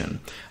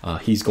reaction.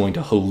 He's going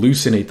to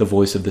hallucinate the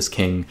voice of this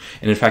king,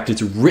 and in fact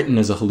it's written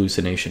as a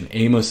hallucination.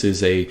 Amos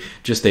is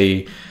just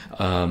a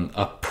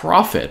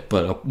prophet,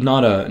 but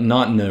not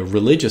in a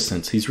religious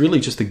sense. He's really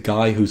just a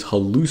guy who's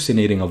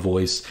hallucinating a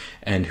voice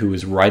and who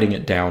is writing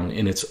it down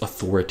in its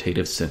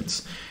authoritative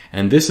sense.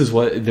 And this is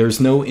what,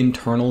 there's no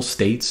internal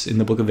states in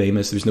the book of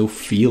Amos. There's no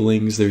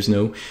feelings. There's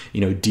no,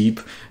 deep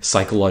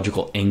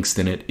psychological angst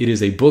in it. It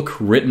is a book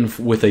written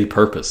with a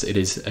purpose. It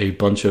is a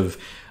bunch of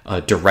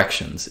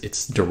directions.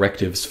 It's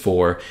directives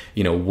for,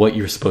 what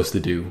you're supposed to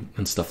do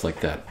and stuff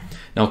like that.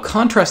 Now,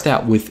 contrast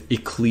that with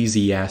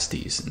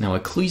Ecclesiastes. Now,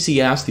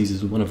 Ecclesiastes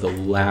is one of the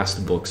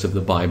last books of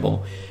the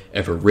Bible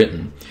ever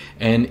written.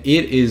 And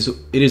it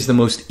is the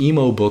most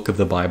emo book of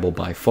the Bible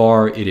by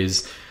far. It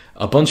is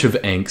a bunch of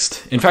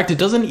angst. In fact, it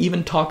doesn't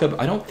even talk about,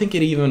 I don't think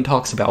it even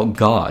talks about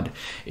God.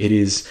 It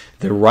is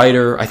the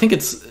writer, I think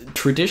it's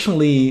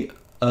traditionally,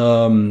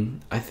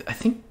 I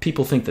think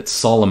people think that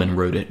Solomon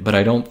wrote it, but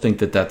I don't think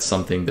that that's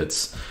something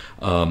that's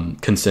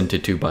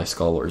consented to by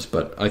scholars.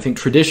 But I think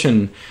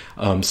tradition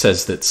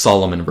says that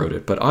Solomon wrote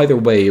it. But either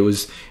way,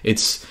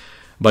 it's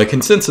by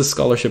consensus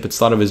scholarship, it's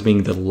thought of as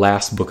being the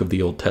last book of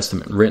the Old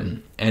Testament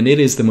written. And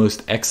it is the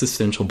most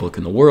existential book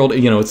in the world.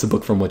 It's the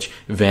book from which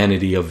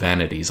vanity of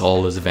vanities,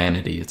 all is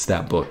vanity. It's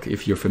that book,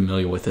 if you're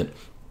familiar with it.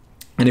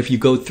 And if you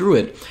go through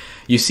it,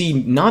 you see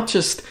not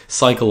just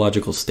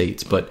psychological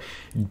states, but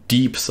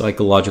deep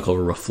psychological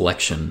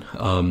reflection.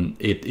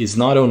 It is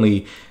not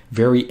only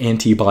very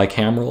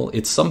anti-bicameral,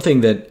 it's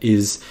something that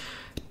is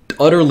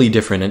utterly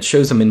different. It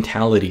shows a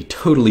mentality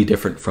totally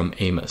different from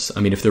Amos.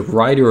 I mean, if the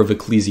writer of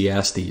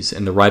Ecclesiastes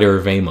and the writer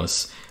of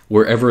Amos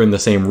were ever in the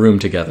same room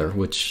together,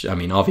 which, I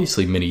mean,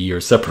 obviously many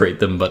years separate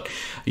them, but,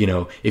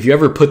 if you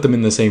ever put them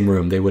in the same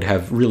room, they would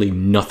have really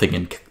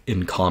nothing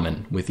in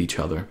common with each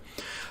other.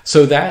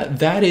 So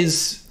that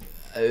is,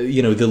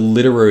 the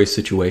literary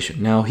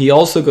situation. Now, he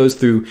also goes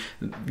through,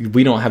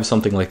 we don't have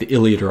something like the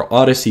Iliad or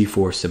Odyssey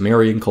for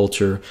Sumerian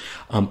culture,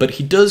 but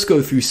he does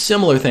go through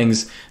similar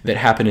things that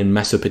happen in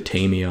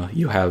Mesopotamia.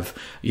 You have,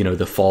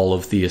 the fall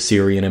of the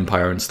Assyrian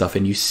Empire and stuff,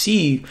 and you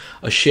see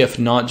a shift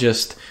not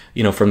just,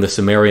 from the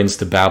Sumerians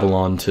to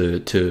Babylon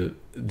to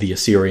the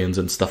Assyrians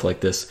and stuff like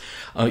this.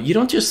 You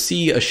don't just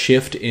see a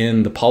shift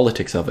in the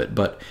politics of it,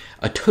 but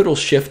a total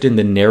shift in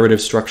the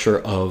narrative structure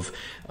of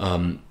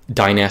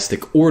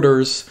dynastic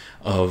orders,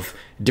 of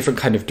different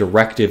kind of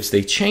directives.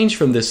 They change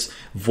from this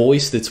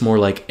voice that's more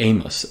like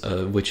Amos,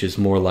 which is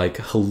more like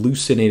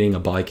hallucinating a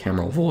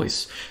bicameral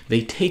voice.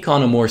 They take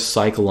on a more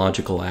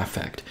psychological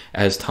affect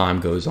as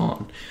time goes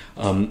on.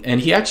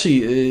 And he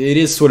actually, it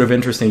is sort of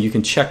interesting, you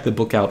can check the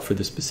book out for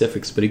the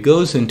specifics, but it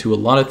goes into a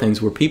lot of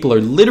things where people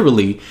are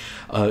literally,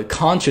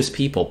 conscious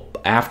people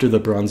after the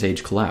Bronze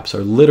Age collapse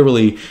are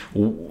literally,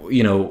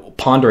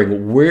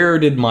 pondering, where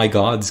did my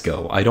gods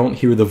go? I don't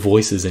hear the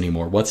voices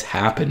anymore. What's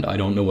happened? I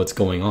don't know what's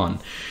going on.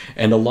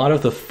 And a lot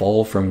of the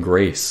fall from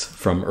grace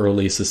from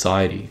early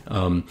society,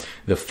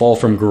 the fall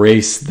from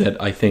grace that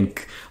I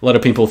think a lot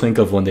of people think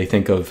of when they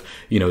think of,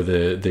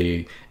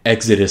 the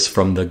exodus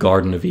from the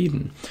Garden of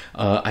Eden.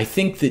 I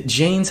think that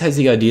Jaynes has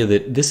the idea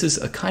that this is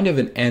a kind of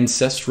an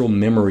ancestral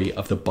memory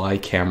of the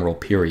bicameral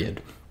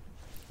period.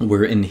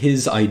 where in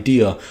his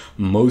idea,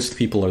 most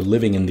people are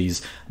living in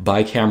these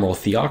bicameral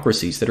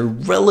theocracies that are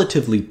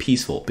relatively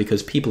peaceful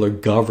because people are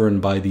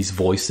governed by these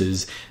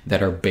voices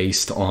that are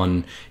based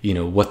on,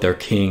 what their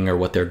king or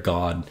what their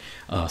god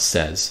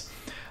says.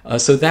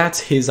 So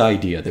that's his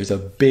idea. There's a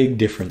big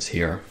difference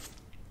here.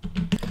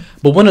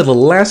 But one of the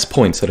last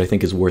points that I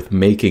think is worth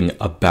making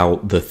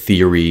about the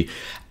theory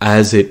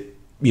as it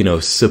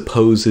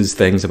supposes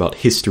things about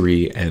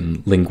history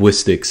and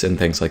linguistics and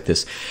things like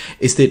this,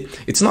 is that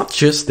it's not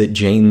just that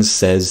Jaynes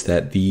says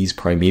that these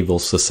primeval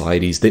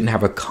societies didn't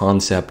have a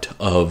concept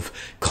of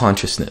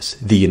consciousness,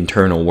 the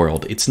internal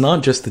world. It's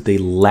not just that they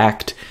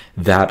lacked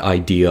that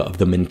idea of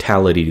the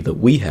mentality that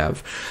we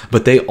have,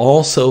 but they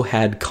also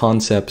had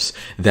concepts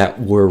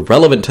that were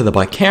relevant to the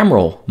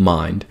bicameral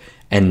mind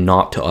and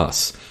not to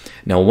us.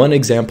 Now, one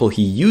example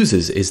he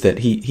uses is that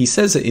he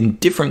says it in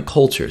different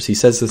cultures. He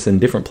says this in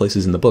different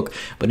places in the book,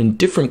 but in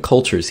different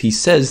cultures, he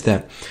says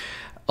that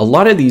a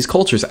lot of these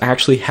cultures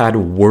actually had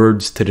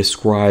words to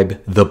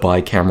describe the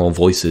bicameral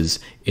voices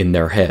in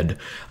their head.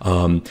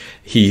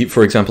 He,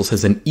 for example,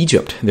 says in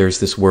Egypt, there's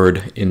this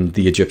word in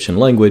the Egyptian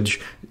language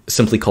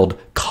simply called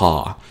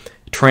ka,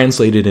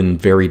 translated in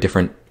very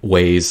different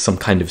ways, some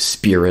kind of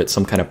spirit,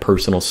 some kind of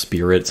personal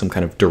spirit, some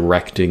kind of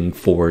directing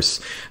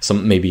force,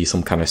 maybe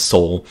some kind of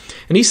soul.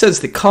 And he says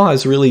that ka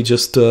is really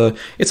just,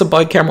 it's a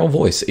bicameral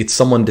voice. It's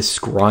someone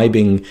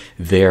describing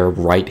their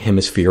right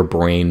hemisphere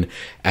brain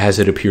as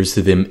it appears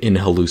to them in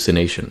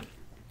hallucination.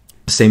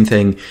 Same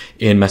thing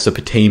in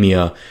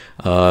Mesopotamia.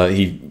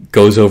 He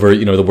goes over,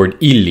 the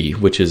word ili,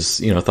 which is,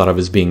 thought of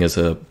as being as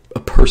a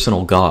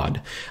personal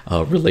god,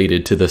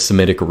 related to the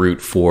Semitic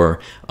root for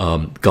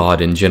God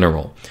in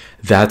general.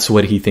 That's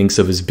what he thinks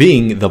of as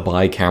being the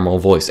bicameral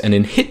voice. And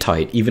in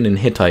Hittite, even in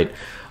Hittite,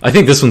 I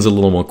think this one's a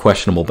little more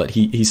questionable, but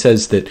he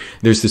says that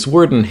there's this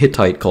word in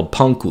Hittite called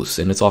pankus,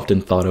 and it's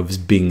often thought of as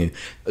being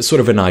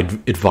sort of an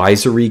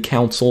advisory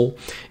council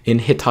in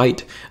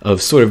Hittite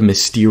of sort of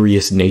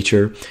mysterious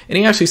nature. And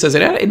he actually says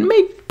it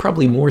made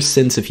probably more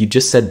sense if you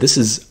just said this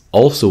is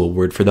also a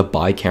word for the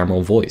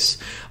bicameral voice,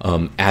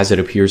 as it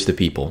appears to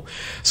people.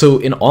 So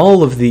in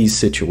all of these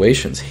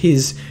situations,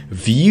 his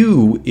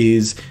view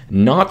is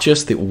not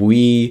just that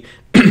we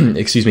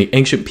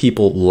ancient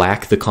people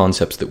lack the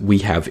concepts that we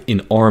have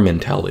in our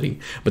mentality,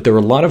 but there are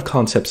a lot of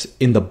concepts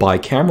in the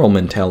bicameral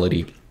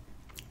mentality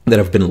that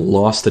have been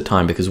lost to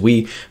time because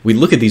we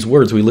look at these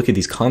words, we look at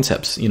these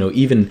concepts,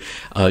 even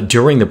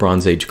during the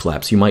Bronze Age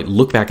collapse, you might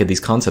look back at these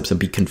concepts and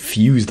be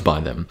confused by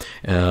them,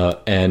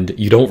 and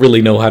you don't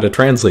really know how to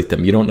translate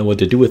them, you don't know what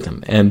to do with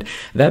them, and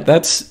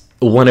that's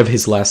one of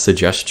his last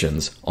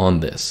suggestions on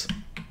this.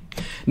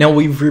 Now,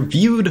 we've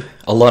reviewed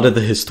a lot of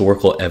the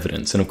historical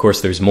evidence, and of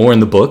course there's more in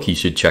the book, you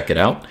should check it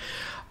out,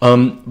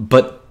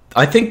 but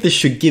I think this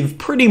should give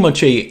pretty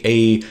much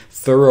a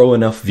thorough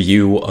enough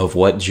view of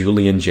what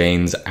Julian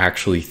Jaynes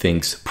actually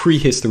thinks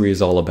prehistory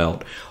is all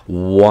about,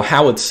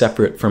 how it's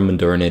separate from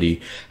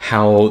modernity,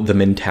 how the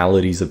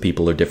mentalities of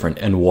people are different,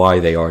 and why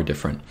they are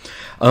different.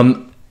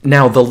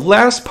 Now, the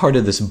last part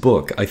of this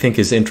book I think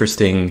is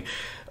interesting,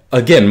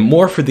 again,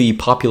 more for the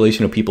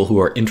population of people who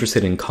are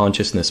interested in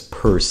consciousness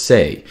per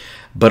se,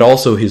 but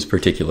also his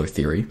particular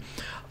theory.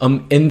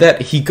 In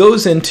that he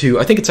goes into,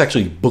 I think it's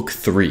actually book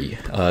 3.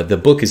 The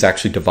book is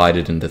actually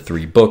divided into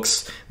 3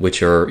 books,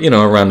 which are,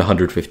 around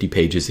 150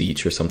 pages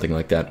each or something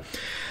like that.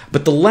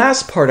 But the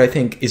last part, I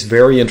think, is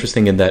very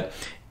interesting in that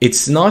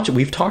it's not,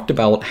 we've talked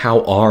about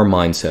how our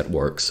mindset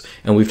works,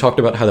 and we've talked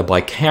about how the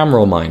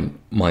bicameral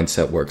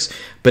mindset works,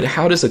 but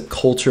how does a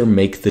culture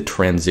make the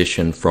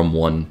transition from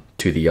one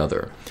to the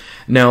other?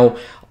 Now,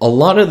 a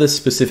lot of the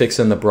specifics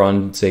in the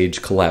Bronze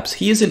Age collapse,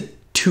 he isn't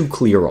too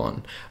clear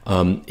on.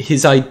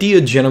 His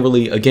idea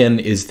generally, again,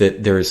 is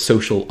that there is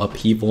social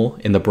upheaval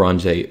in the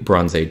Bronze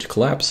Age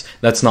collapse.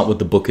 That's not what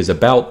the book is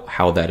about,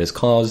 how that is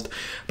caused.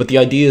 But the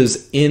idea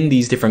is in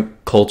these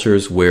different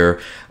cultures where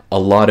a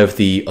lot of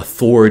the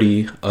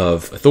authority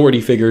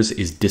figures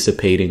is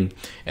dissipating,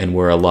 and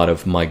where a lot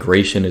of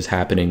migration is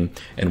happening,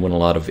 and when a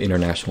lot of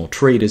international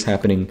trade is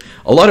happening,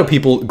 a lot of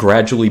people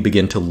gradually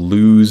begin to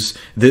lose,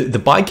 the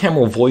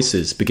bicameral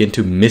voices begin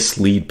to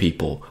mislead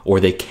people,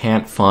 or they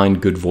can't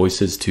find good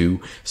voices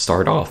to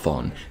start off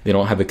on. They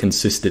don't have a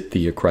consistent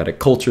theocratic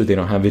culture, they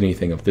don't have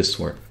anything of this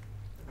sort.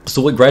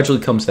 So what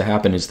gradually comes to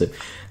happen is that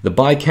the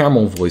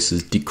bicameral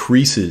voices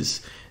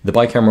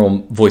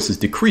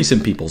decrease in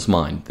people's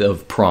mind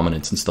of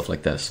prominence and stuff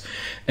like this.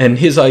 And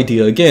his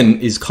idea, again,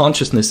 is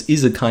consciousness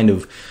is a kind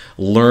of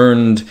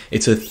learned,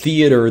 it's a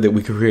theater that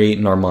we create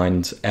in our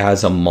minds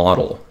as a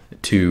model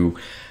to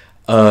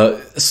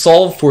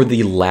solve for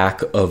the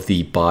lack of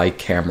the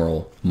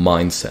bicameral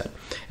mindset.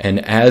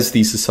 And as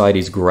these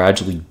societies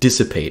gradually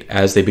dissipate,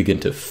 as they begin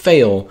to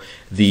fail,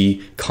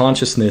 the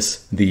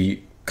consciousness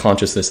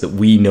that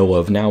we know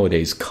of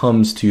nowadays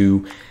comes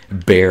to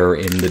bear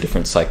in the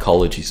different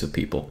psychologies of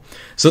people.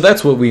 So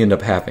that's what we end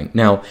up having.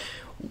 Now,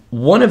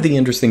 one of the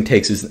interesting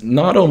takes is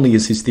not only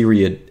is his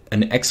theory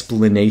an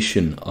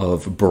explanation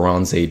of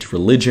Bronze Age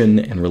religion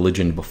and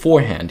religion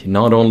beforehand,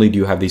 not only do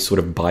you have these sort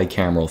of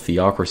bicameral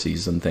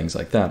theocracies and things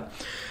like that,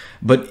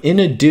 But in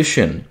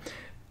addition,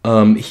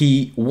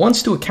 he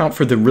wants to account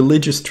for the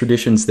religious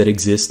traditions that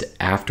exist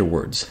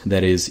afterwards.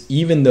 That is,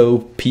 even though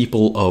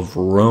people of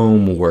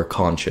Rome were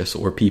conscious,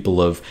 or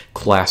people of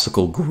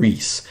classical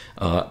Greece,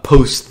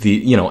 post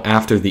the,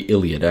 after the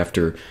Iliad,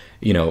 after,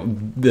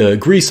 the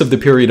Greece of the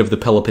period of the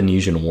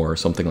Peloponnesian War, or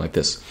something like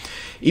this.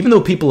 Even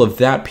though people of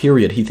that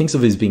period he thinks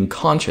of as being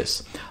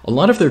conscious, a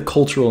lot of their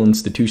cultural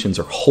institutions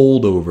are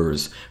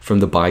holdovers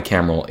from the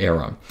bicameral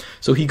era.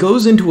 So he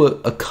goes into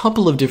a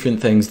couple of different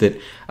things that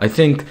I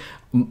think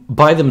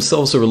by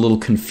themselves are a little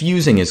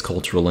confusing as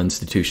cultural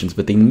institutions,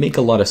 but they make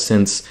a lot of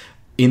sense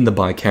in the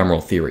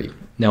bicameral theory.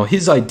 Now,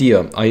 his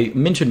idea, I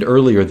mentioned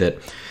earlier that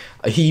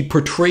he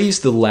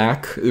portrays the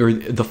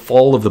the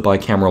fall of the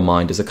bicameral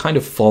mind as a kind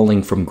of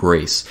falling from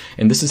grace,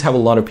 and this is how a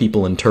lot of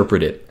people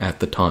interpret it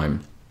at the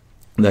time.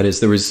 That is,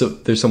 there's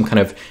some kind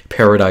of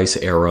paradise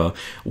era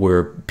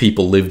where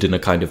people lived in a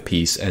kind of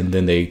peace, and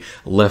then they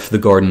left the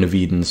Garden of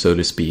Eden, so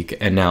to speak,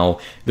 and now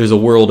there's a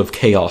world of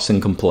chaos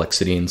and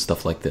complexity and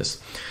stuff like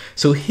this.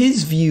 So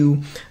his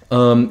view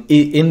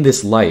in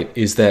this light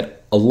is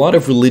that a lot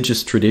of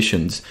religious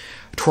traditions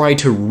try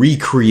to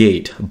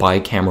recreate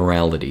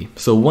bicamerality.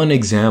 So one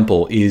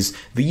example is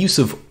the use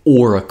of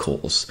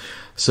oracles.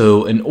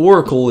 So an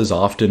oracle is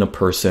often a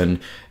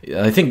person,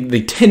 I think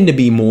they tend to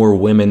be more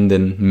women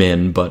than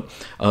men, but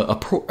a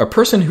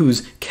person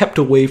who's kept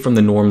away from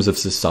the norms of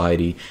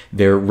society.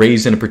 They're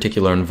raised in a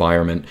particular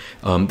environment.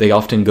 They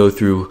often go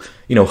through,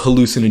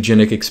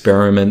 hallucinogenic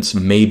experiments,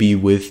 maybe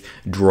with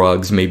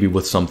drugs, maybe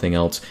with something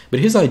else. But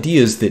his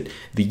idea is that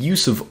the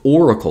use of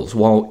oracles,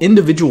 while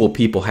individual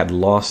people had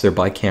lost their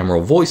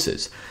bicameral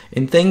voices,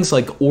 in things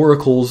like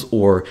oracles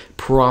or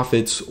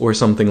prophets or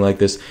something like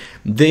this,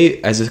 they,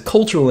 as a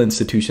cultural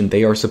institution,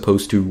 they are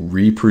supposed to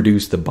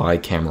reproduce the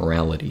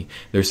bicamerality.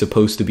 They're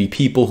supposed to be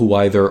people who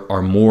either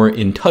are more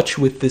in touch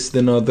with this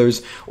than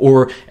others,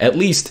 or at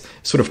least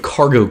sort of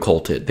cargo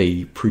cult it.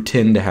 They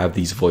pretend to have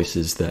these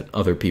voices that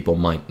other people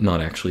might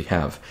not actually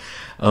have.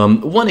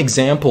 One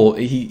example,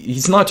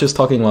 he's not just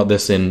talking about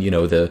this in,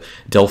 the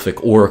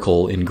Delphic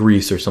oracle in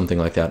Greece or something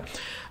like that,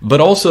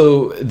 but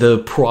also the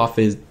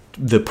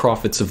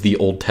prophets of the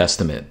Old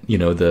Testament, the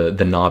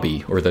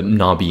Nabi, or the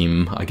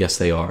Nabim, I guess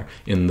they are,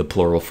 in the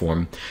plural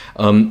form.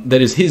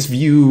 That is, his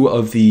view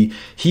of the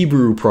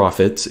Hebrew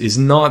prophets is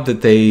not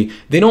that they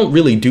don't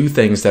really do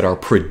things that are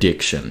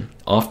prediction.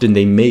 Often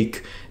they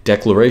make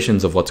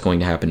declarations of what's going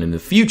to happen in the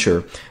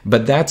future,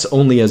 but that's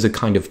only as a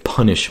kind of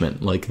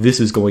punishment, like this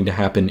is going to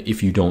happen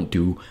if you don't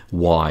do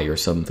Y or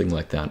something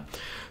like that.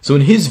 So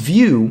in his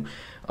view,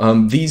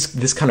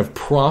 this kind of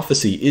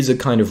prophecy is a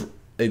kind of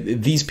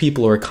these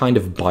people are a kind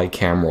of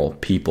bicameral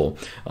people.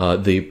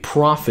 The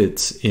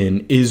prophets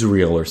in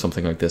Israel or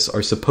something like this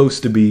are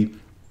supposed to be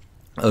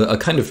a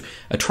kind of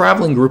a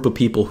traveling group of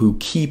people who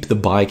keep the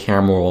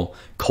bicameral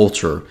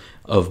culture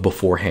of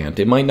beforehand.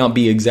 It might not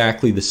be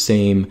exactly the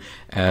same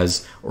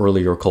as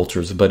earlier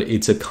cultures, but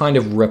it's a kind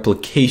of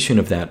replication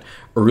of that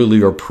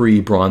earlier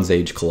pre-Bronze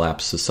Age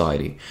collapsed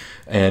society.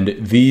 And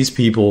these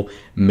people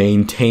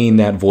maintain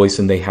that voice,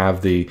 and they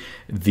have they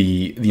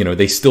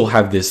still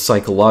have this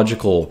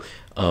psychological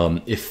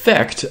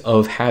effect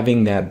of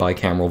having that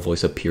bicameral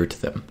voice appear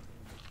to them.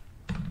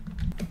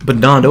 But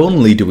not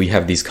only do we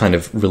have these kind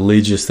of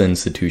religious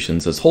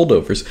institutions as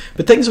holdovers,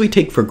 but things we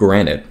take for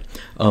granted.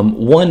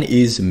 One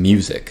is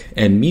music.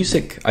 And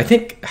music, I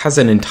think, has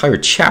an entire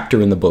chapter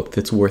in the book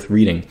that's worth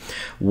reading.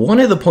 One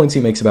of the points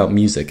he makes about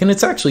music, and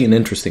it's actually an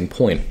interesting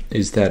point,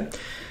 is that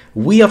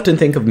we often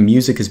think of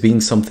music as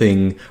being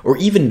something, or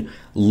even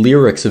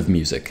lyrics of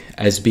music,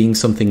 as being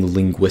something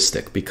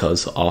linguistic,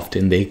 because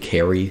often they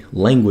carry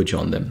language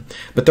on them.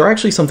 But they're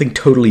actually something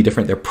totally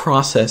different. They're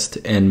processed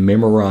and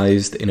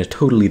memorized in a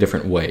totally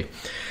different way.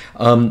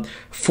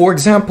 For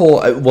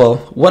example,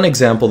 one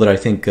example that I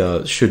think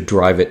should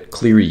drive it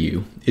clear to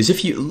you is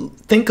if you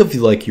think of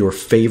like your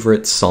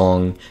favorite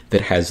song that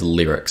has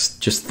lyrics.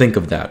 Just think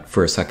of that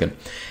for a second.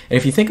 And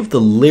if you think of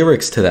the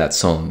lyrics to that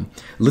song,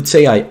 let's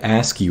say I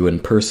ask you in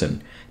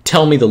person,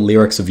 tell me the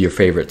lyrics of your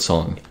favorite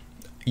song.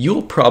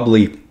 What'll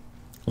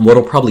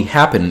probably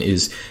happen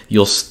is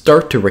you'll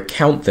start to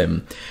recount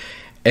them,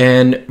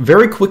 and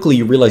very quickly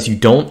you realize you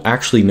don't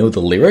actually know the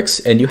lyrics,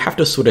 and you have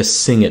to sort of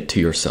sing it to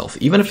yourself,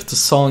 even if it's a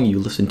song you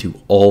listen to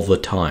all the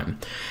time.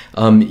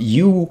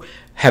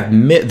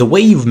 The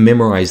way you've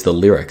memorized the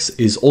lyrics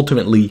is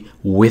ultimately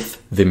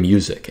with the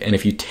music, and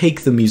if you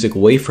take the music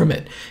away from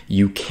it,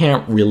 you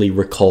can't really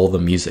recall the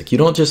music.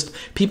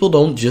 People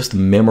don't just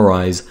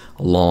memorize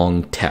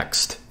long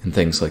text and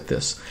things like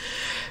this.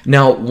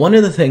 Now, one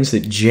of the things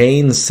that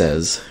Jaynes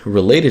says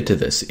related to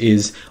this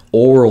is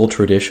oral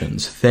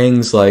traditions,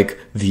 things like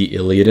the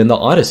Iliad and the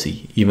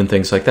Odyssey, even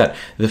things like that.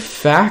 The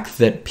fact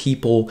that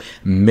people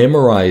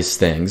memorize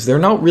things, they're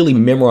not really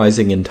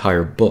memorizing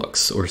entire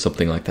books or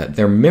something like that.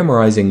 They're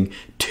memorizing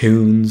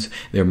tunes,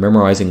 they're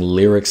memorizing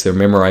lyrics, they're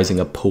memorizing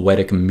a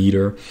poetic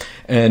meter,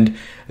 and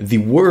the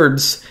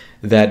words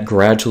that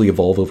gradually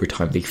evolve over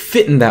time, they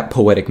fit in that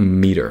poetic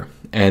meter.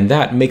 And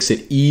that makes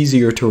it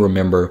easier to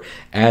remember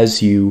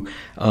as you,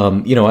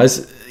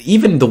 as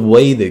even the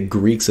way that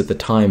Greeks at the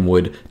time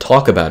would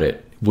talk about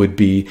it would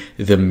be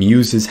the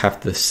muses have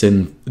to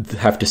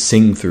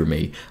sing through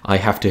me. I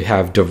have to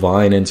have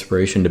divine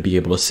inspiration to be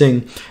able to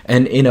sing.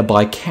 And in a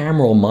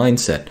bicameral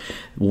mindset,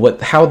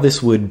 how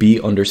this would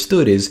be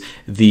understood is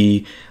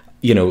the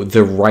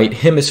right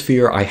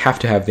hemisphere. I have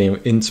to have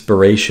the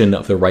inspiration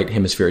of the right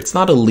hemisphere. It's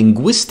not a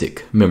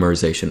linguistic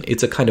memorization.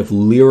 It's a kind of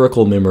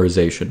lyrical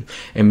memorization.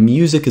 And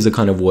music is a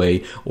kind of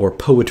way, or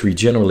poetry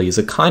generally, is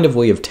a kind of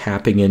way of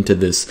tapping into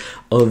this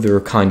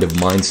other kind of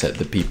mindset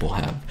that people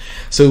have.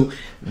 So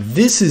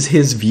this is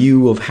his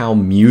view of how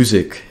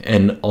music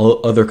and all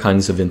other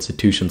kinds of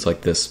institutions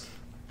like this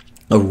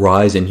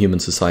arise in human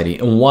society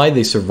and why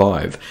they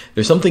survive.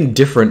 There's something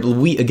different.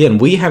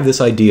 We have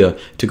this idea,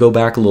 to go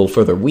back a little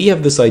further, we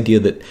have this idea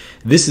that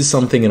this is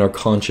something in our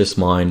conscious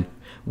mind.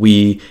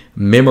 We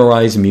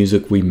memorize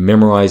music, we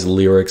memorize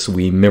lyrics,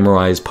 we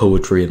memorize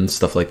poetry and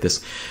stuff like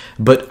this.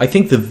 But I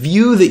think the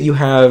view that you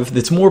have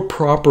that's more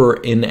proper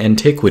in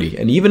antiquity,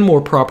 and even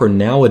more proper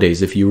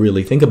nowadays if you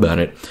really think about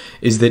it,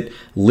 is that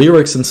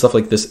lyrics and stuff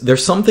like this,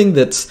 there's something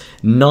that's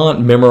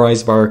not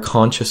memorized by our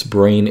conscious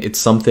brain. It's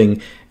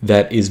something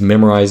that is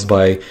memorized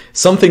by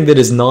something that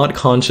is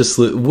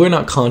we're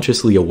not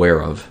consciously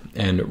aware of.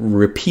 And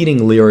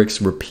repeating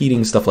lyrics,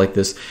 repeating stuff like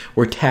this,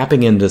 we're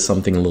tapping into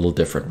something a little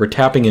different. We're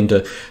tapping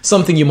into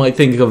something you might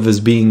think of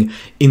as being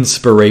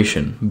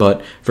inspiration.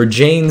 But for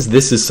Jaynes,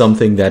 this is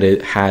something that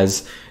it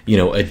has,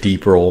 a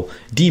deeper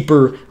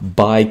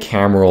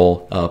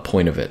bicameral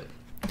point of it.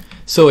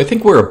 So I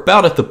think we're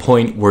about at the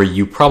point where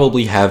you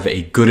probably have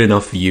a good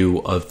enough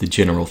view of the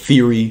general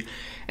theory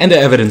and the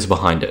evidence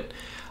behind it.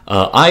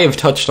 I have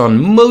touched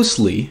on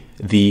mostly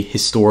the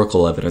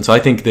historical evidence. I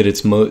think that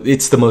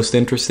it's the most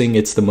interesting.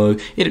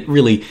 It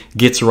really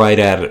gets right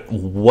at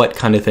what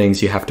kind of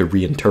things you have to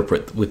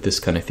reinterpret with this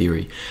kind of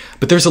theory.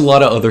 But there's a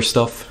lot of other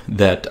stuff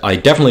that I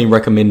definitely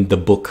recommend the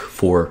book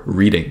for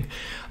reading.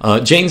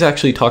 Jaynes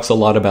actually talks a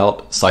lot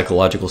about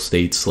psychological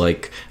states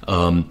like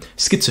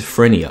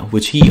schizophrenia,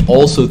 which he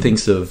also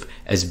thinks of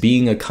as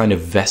being a kind of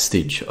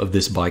vestige of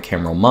this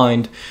bicameral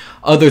mind.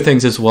 Other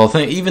things as well,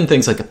 even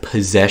things like a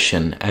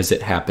possession as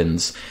it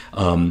happens.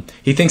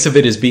 He thinks of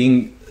it as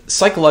being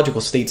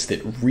psychological states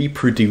that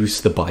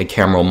reproduce the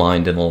bicameral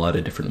mind in a lot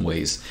of different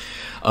ways.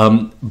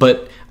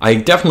 But I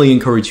definitely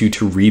encourage you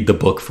to read the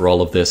book for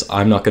all of this.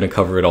 I'm not going to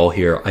cover it all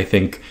here. I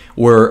think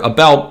we're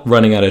about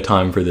running out of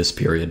time for this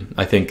period.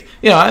 I think,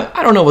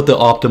 I don't know what the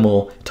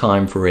optimal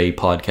time for a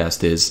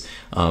podcast is,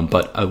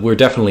 but we're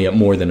definitely at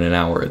more than an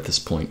hour at this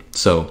point.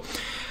 So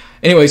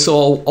anyway,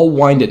 so I'll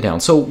wind it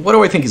down. So what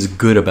do I think is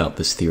good about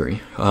this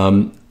theory?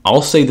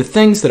 I'll say the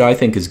things that I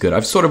think is good.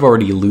 I've sort of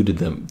already alluded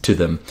to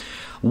them.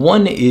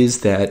 One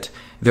is that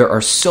there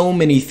are so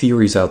many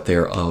theories out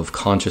there of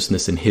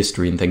consciousness and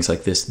history and things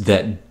like this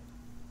that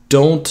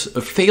don't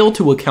fail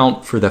to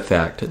account for the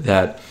fact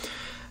that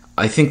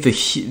I think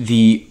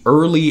the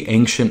early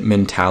ancient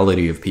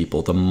mentality of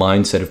people, the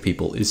mindset of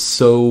people, is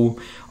so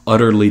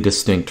utterly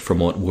distinct from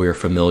what we're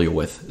familiar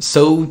with.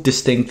 So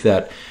distinct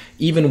that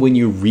even when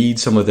you read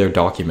some of their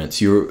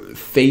documents, you're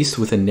faced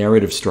with a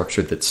narrative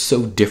structure that's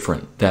so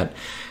different that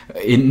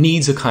it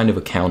needs a kind of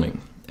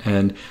accounting.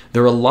 And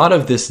there's a lot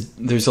of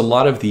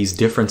these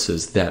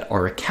differences that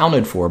are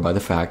accounted for by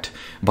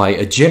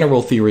a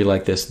general theory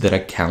like this that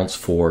accounts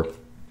for,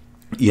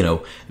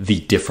 the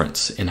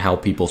difference in how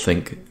people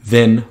think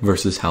then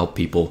versus how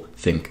people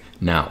think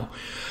now.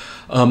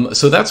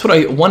 So that's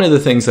one of the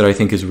things that I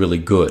think is really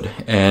good.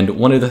 And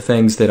one of the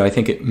things that I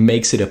think it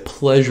makes it a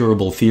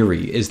pleasurable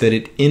theory is that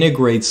it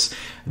integrates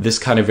this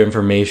kind of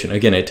information.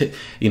 Again,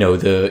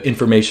 the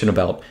information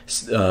about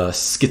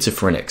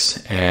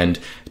schizophrenics, and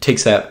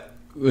takes that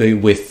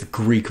with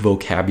Greek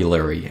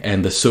vocabulary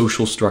and the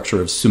social structure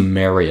of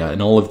Sumeria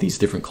and all of these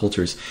different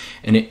cultures,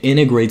 and it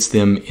integrates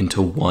them into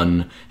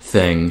one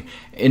thing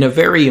in a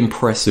very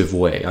impressive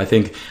way. I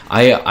think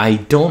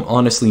I don't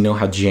honestly know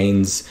how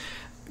Jaynes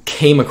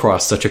came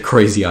across such a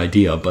crazy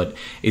idea, but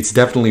it's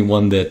definitely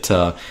one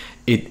that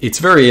it's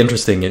very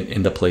interesting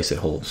in the place it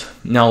holds.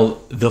 Now,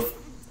 I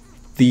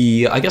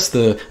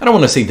don't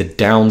want to say the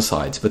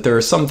downsides, but there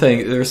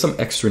are some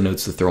extra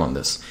notes to throw on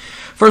this.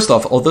 First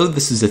off, although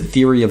this is a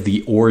theory of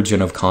the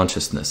origin of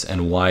consciousness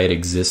and why it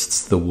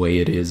exists the way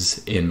it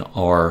is in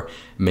our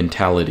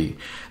mentality,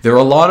 there are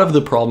a lot of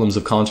the problems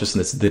of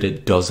consciousness that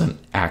it doesn't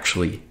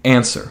actually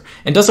answer,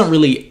 and doesn't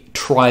really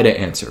try to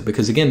answer,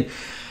 because again,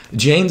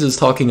 Jaynes is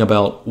talking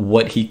about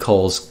what he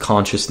calls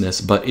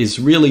consciousness, but is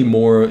really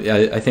more,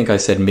 I think I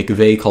said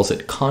McVeigh calls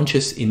it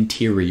conscious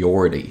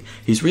interiority.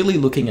 He's really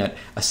looking at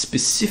a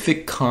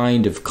specific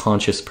kind of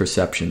conscious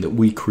perception that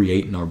we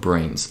create in our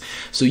brains.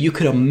 So you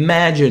could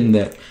imagine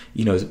that,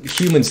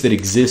 humans that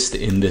exist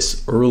in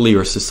this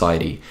earlier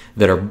society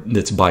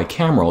that's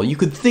bicameral, you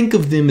could think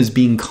of them as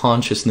being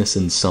conscious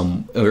in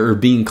some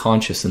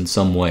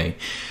way.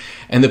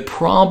 And the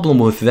problem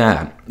with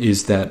that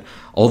is that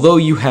although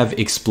you have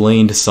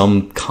explained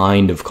some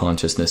kind of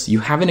consciousness,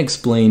 you haven't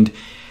explained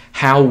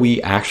how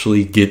we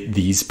actually get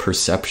these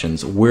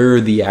perceptions,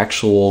 where the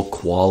actual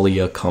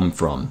qualia come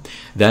from.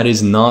 That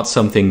is not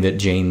something that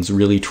Jaynes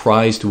really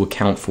tries to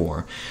account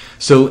for.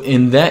 So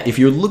in that, if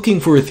you're looking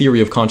for a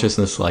theory of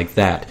consciousness like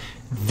that,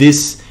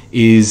 this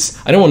is,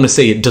 I don't want to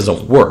say it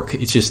doesn't work,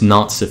 it's just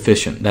not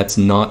sufficient. That's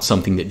not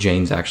something that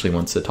Jaynes actually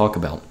wants to talk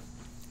about.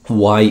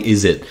 Why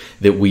is it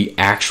that we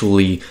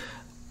actually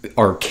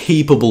are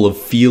capable of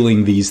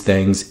feeling these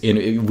things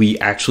and we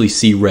actually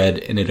see red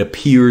and it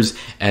appears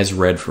as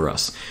red for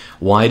us?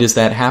 Why does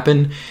that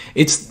happen?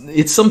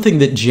 It's something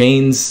that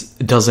Jaynes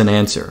doesn't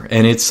answer,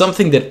 and it's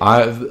something that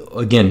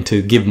again,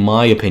 to give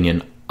my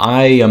opinion,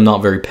 I'm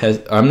not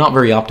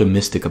very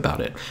optimistic about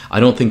it. I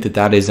don't think that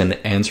that is an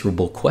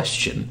answerable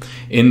question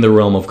in the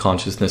realm of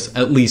consciousness,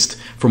 at least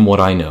from what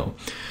I know.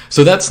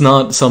 So that's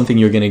not something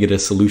you're going to get a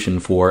solution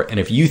for,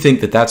 and if you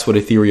think that that's what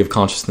a theory of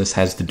consciousness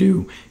has to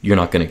do, you're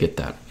not going to get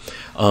that.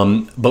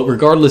 But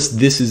regardless,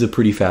 this is a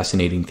pretty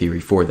fascinating theory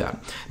for that.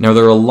 Now,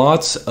 there are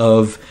lots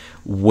of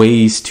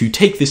ways to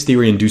take this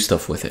theory and do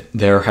stuff with it.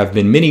 There have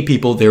been many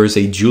people. There is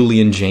a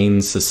Julian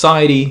Jaynes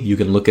Society. You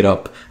can look it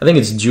up. I think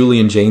it's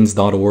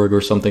julianjaynes.org or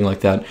something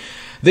like that.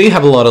 They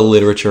have a lot of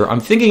literature.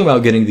 I'm thinking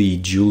about getting the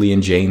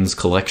Julian Jaynes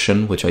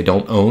collection, which I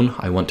don't own.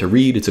 I want to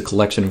read. It's a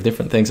collection of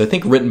different things, I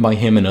think written by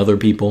him and other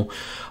people.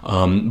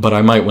 But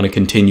I might want to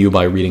continue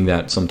by reading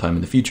that sometime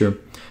in the future.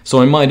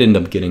 So I might end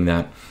up getting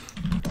that.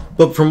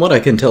 But from what I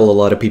can tell, a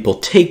lot of people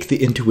take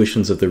the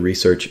intuitions of the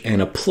research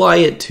and apply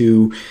it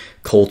to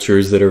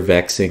cultures that are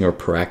vexing, or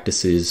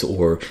practices,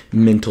 or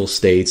mental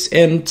states,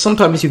 and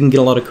sometimes you can get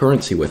a lot of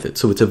currency with it.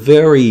 So it's a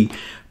very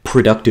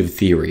productive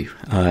theory,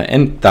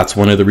 and that's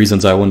one of the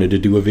reasons I wanted to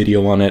do a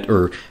video on it,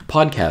 or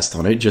podcast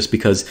on it, just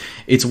because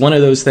it's one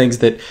of those things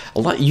that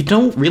you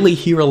don't really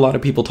hear a lot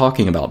of people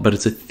talking about, but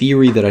it's a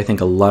theory that I think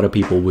a lot of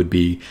people would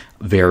be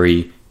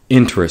very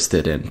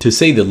interested in, to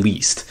say the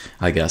least,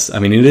 I guess. I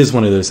mean, it is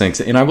one of those things,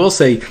 and I will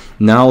say,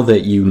 now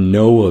that you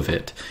know of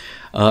it,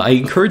 I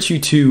encourage you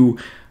to,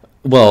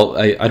 well,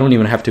 I don't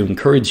even have to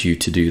encourage you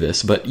to do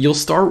this, but you'll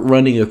start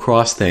running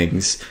across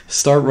things,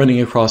 start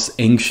running across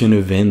ancient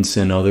events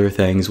and other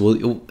things,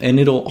 and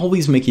it'll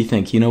always make you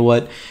think, you know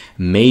what,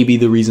 maybe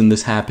the reason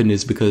this happened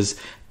is because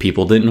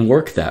people didn't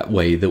work that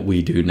way that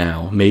we do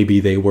now.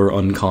 Maybe they were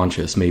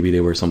unconscious, maybe they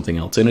were something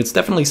else, and it's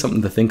definitely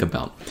something to think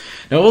about.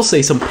 Now, I will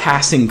say some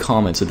passing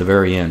comments at the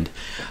very end.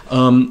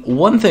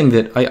 One thing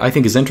that I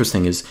think is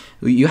interesting is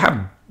you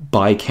have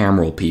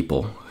bicameral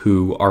people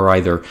who are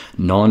either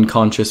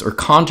non-conscious or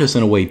conscious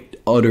in a way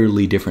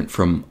utterly different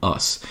from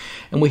us.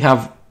 And we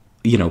have,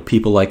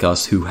 people like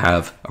us who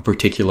have a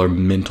particular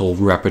mental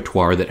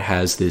repertoire that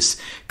has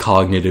this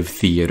cognitive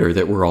theater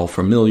that we're all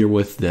familiar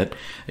with, that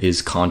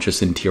is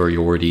conscious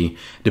interiority,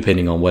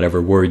 depending on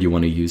whatever word you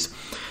want to use.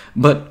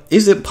 But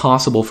is it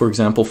possible, for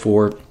example,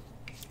 for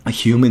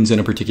humans in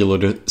a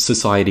particular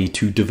society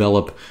to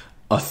develop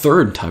a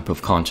third type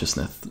of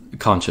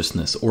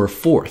consciousness, or a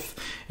fourth?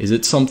 Is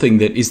it something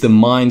that, is the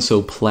mind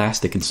so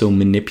plastic and so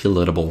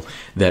manipulatable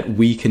that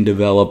we can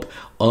develop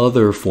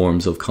other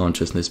forms of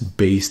consciousness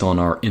based on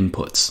our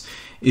inputs?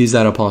 Is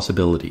that a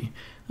possibility?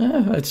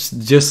 It's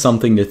just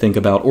something to think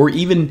about. Or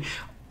even,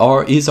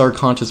 is our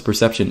conscious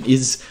perception,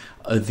 is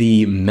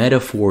the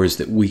metaphors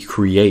that we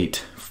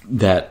create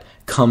that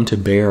come to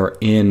bear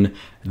in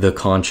the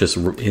conscious,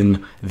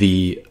 in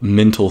the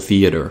mental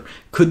theater,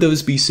 could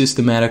those be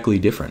systematically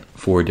different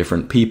for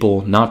different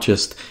people? Not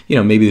just,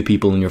 maybe the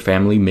people in your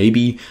family,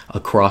 maybe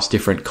across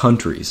different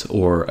countries,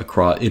 or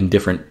in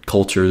different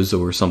cultures,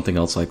 or something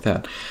else like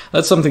that.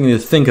 That's something to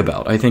think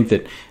about. I think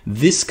that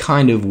this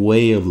kind of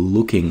way of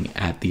looking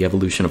at the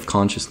evolution of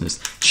consciousness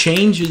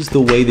changes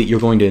the way that you're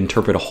going to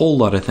interpret a whole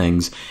lot of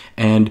things,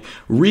 and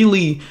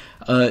really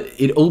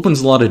it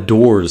opens a lot of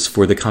doors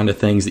for the kind of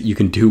things that you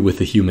can do with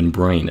the human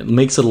brain. It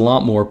makes it a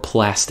lot more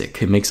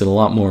plastic. It makes it a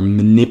lot more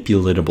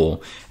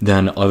manipulatable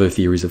than other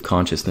theories of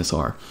consciousness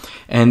are.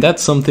 And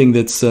that's something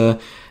that's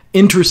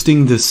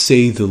interesting, to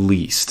say the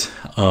least.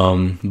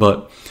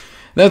 But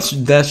that's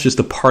just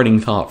a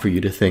parting thought for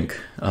you to think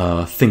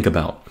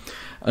about.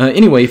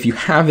 Anyway, if you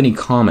have any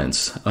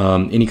comments,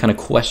 any kind of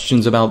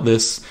questions about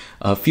this,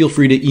 feel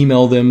free to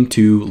email them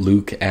to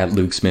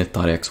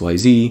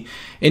luke@lukesmith.xyz.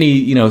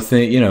 Any,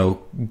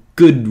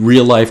 good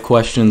real-life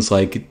questions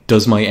like,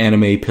 does my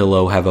anime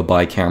pillow have a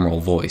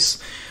bicameral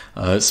voice?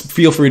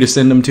 Feel free to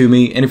send them to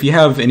me, and if you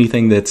have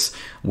anything that's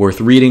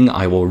worth reading,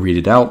 I will read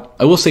it out.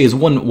 I will say, as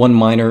one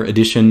minor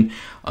addition,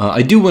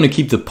 I do want to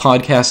keep the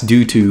podcast,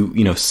 due to,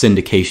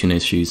 syndication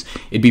issues.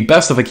 It'd be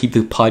best if I keep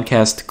the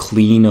podcast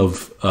clean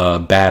of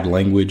bad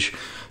language.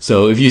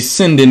 So if you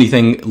send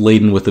anything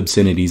laden with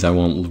obscenities, I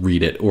won't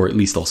read it, or at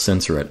least I'll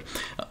censor it.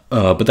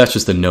 But that's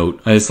just a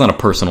note. It's not a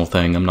personal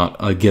thing. I'm not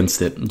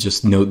against it.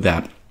 Just note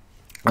that.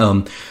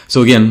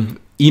 So again,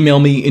 email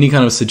me any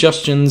kind of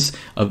suggestions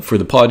for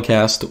the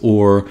podcast,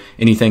 or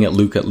anything at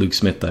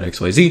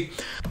luke@lukesmith.xyz.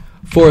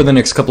 For the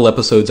next couple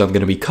episodes, I'm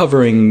going to be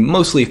covering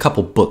mostly a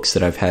couple books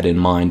that I've had in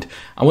mind.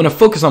 I want to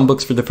focus on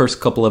books for the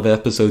first couple of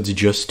episodes,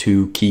 just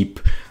to keep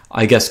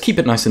I guess, keep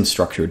it nice and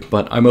structured.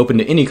 But I'm open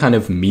to any kind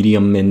of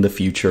medium in the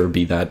future,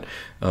 be that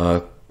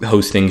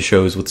hosting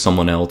shows with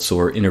someone else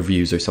or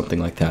interviews or something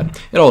like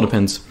that. It all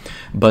depends.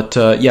 But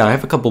yeah, I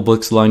have a couple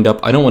books lined up.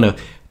 I don't want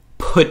to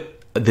put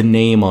the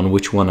name on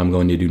which one I'm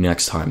going to do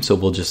next time, so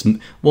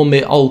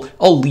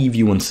I'll leave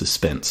you in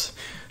suspense.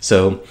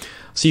 So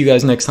see you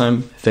guys next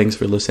time. Thanks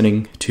for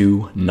listening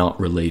to Not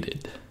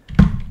Related.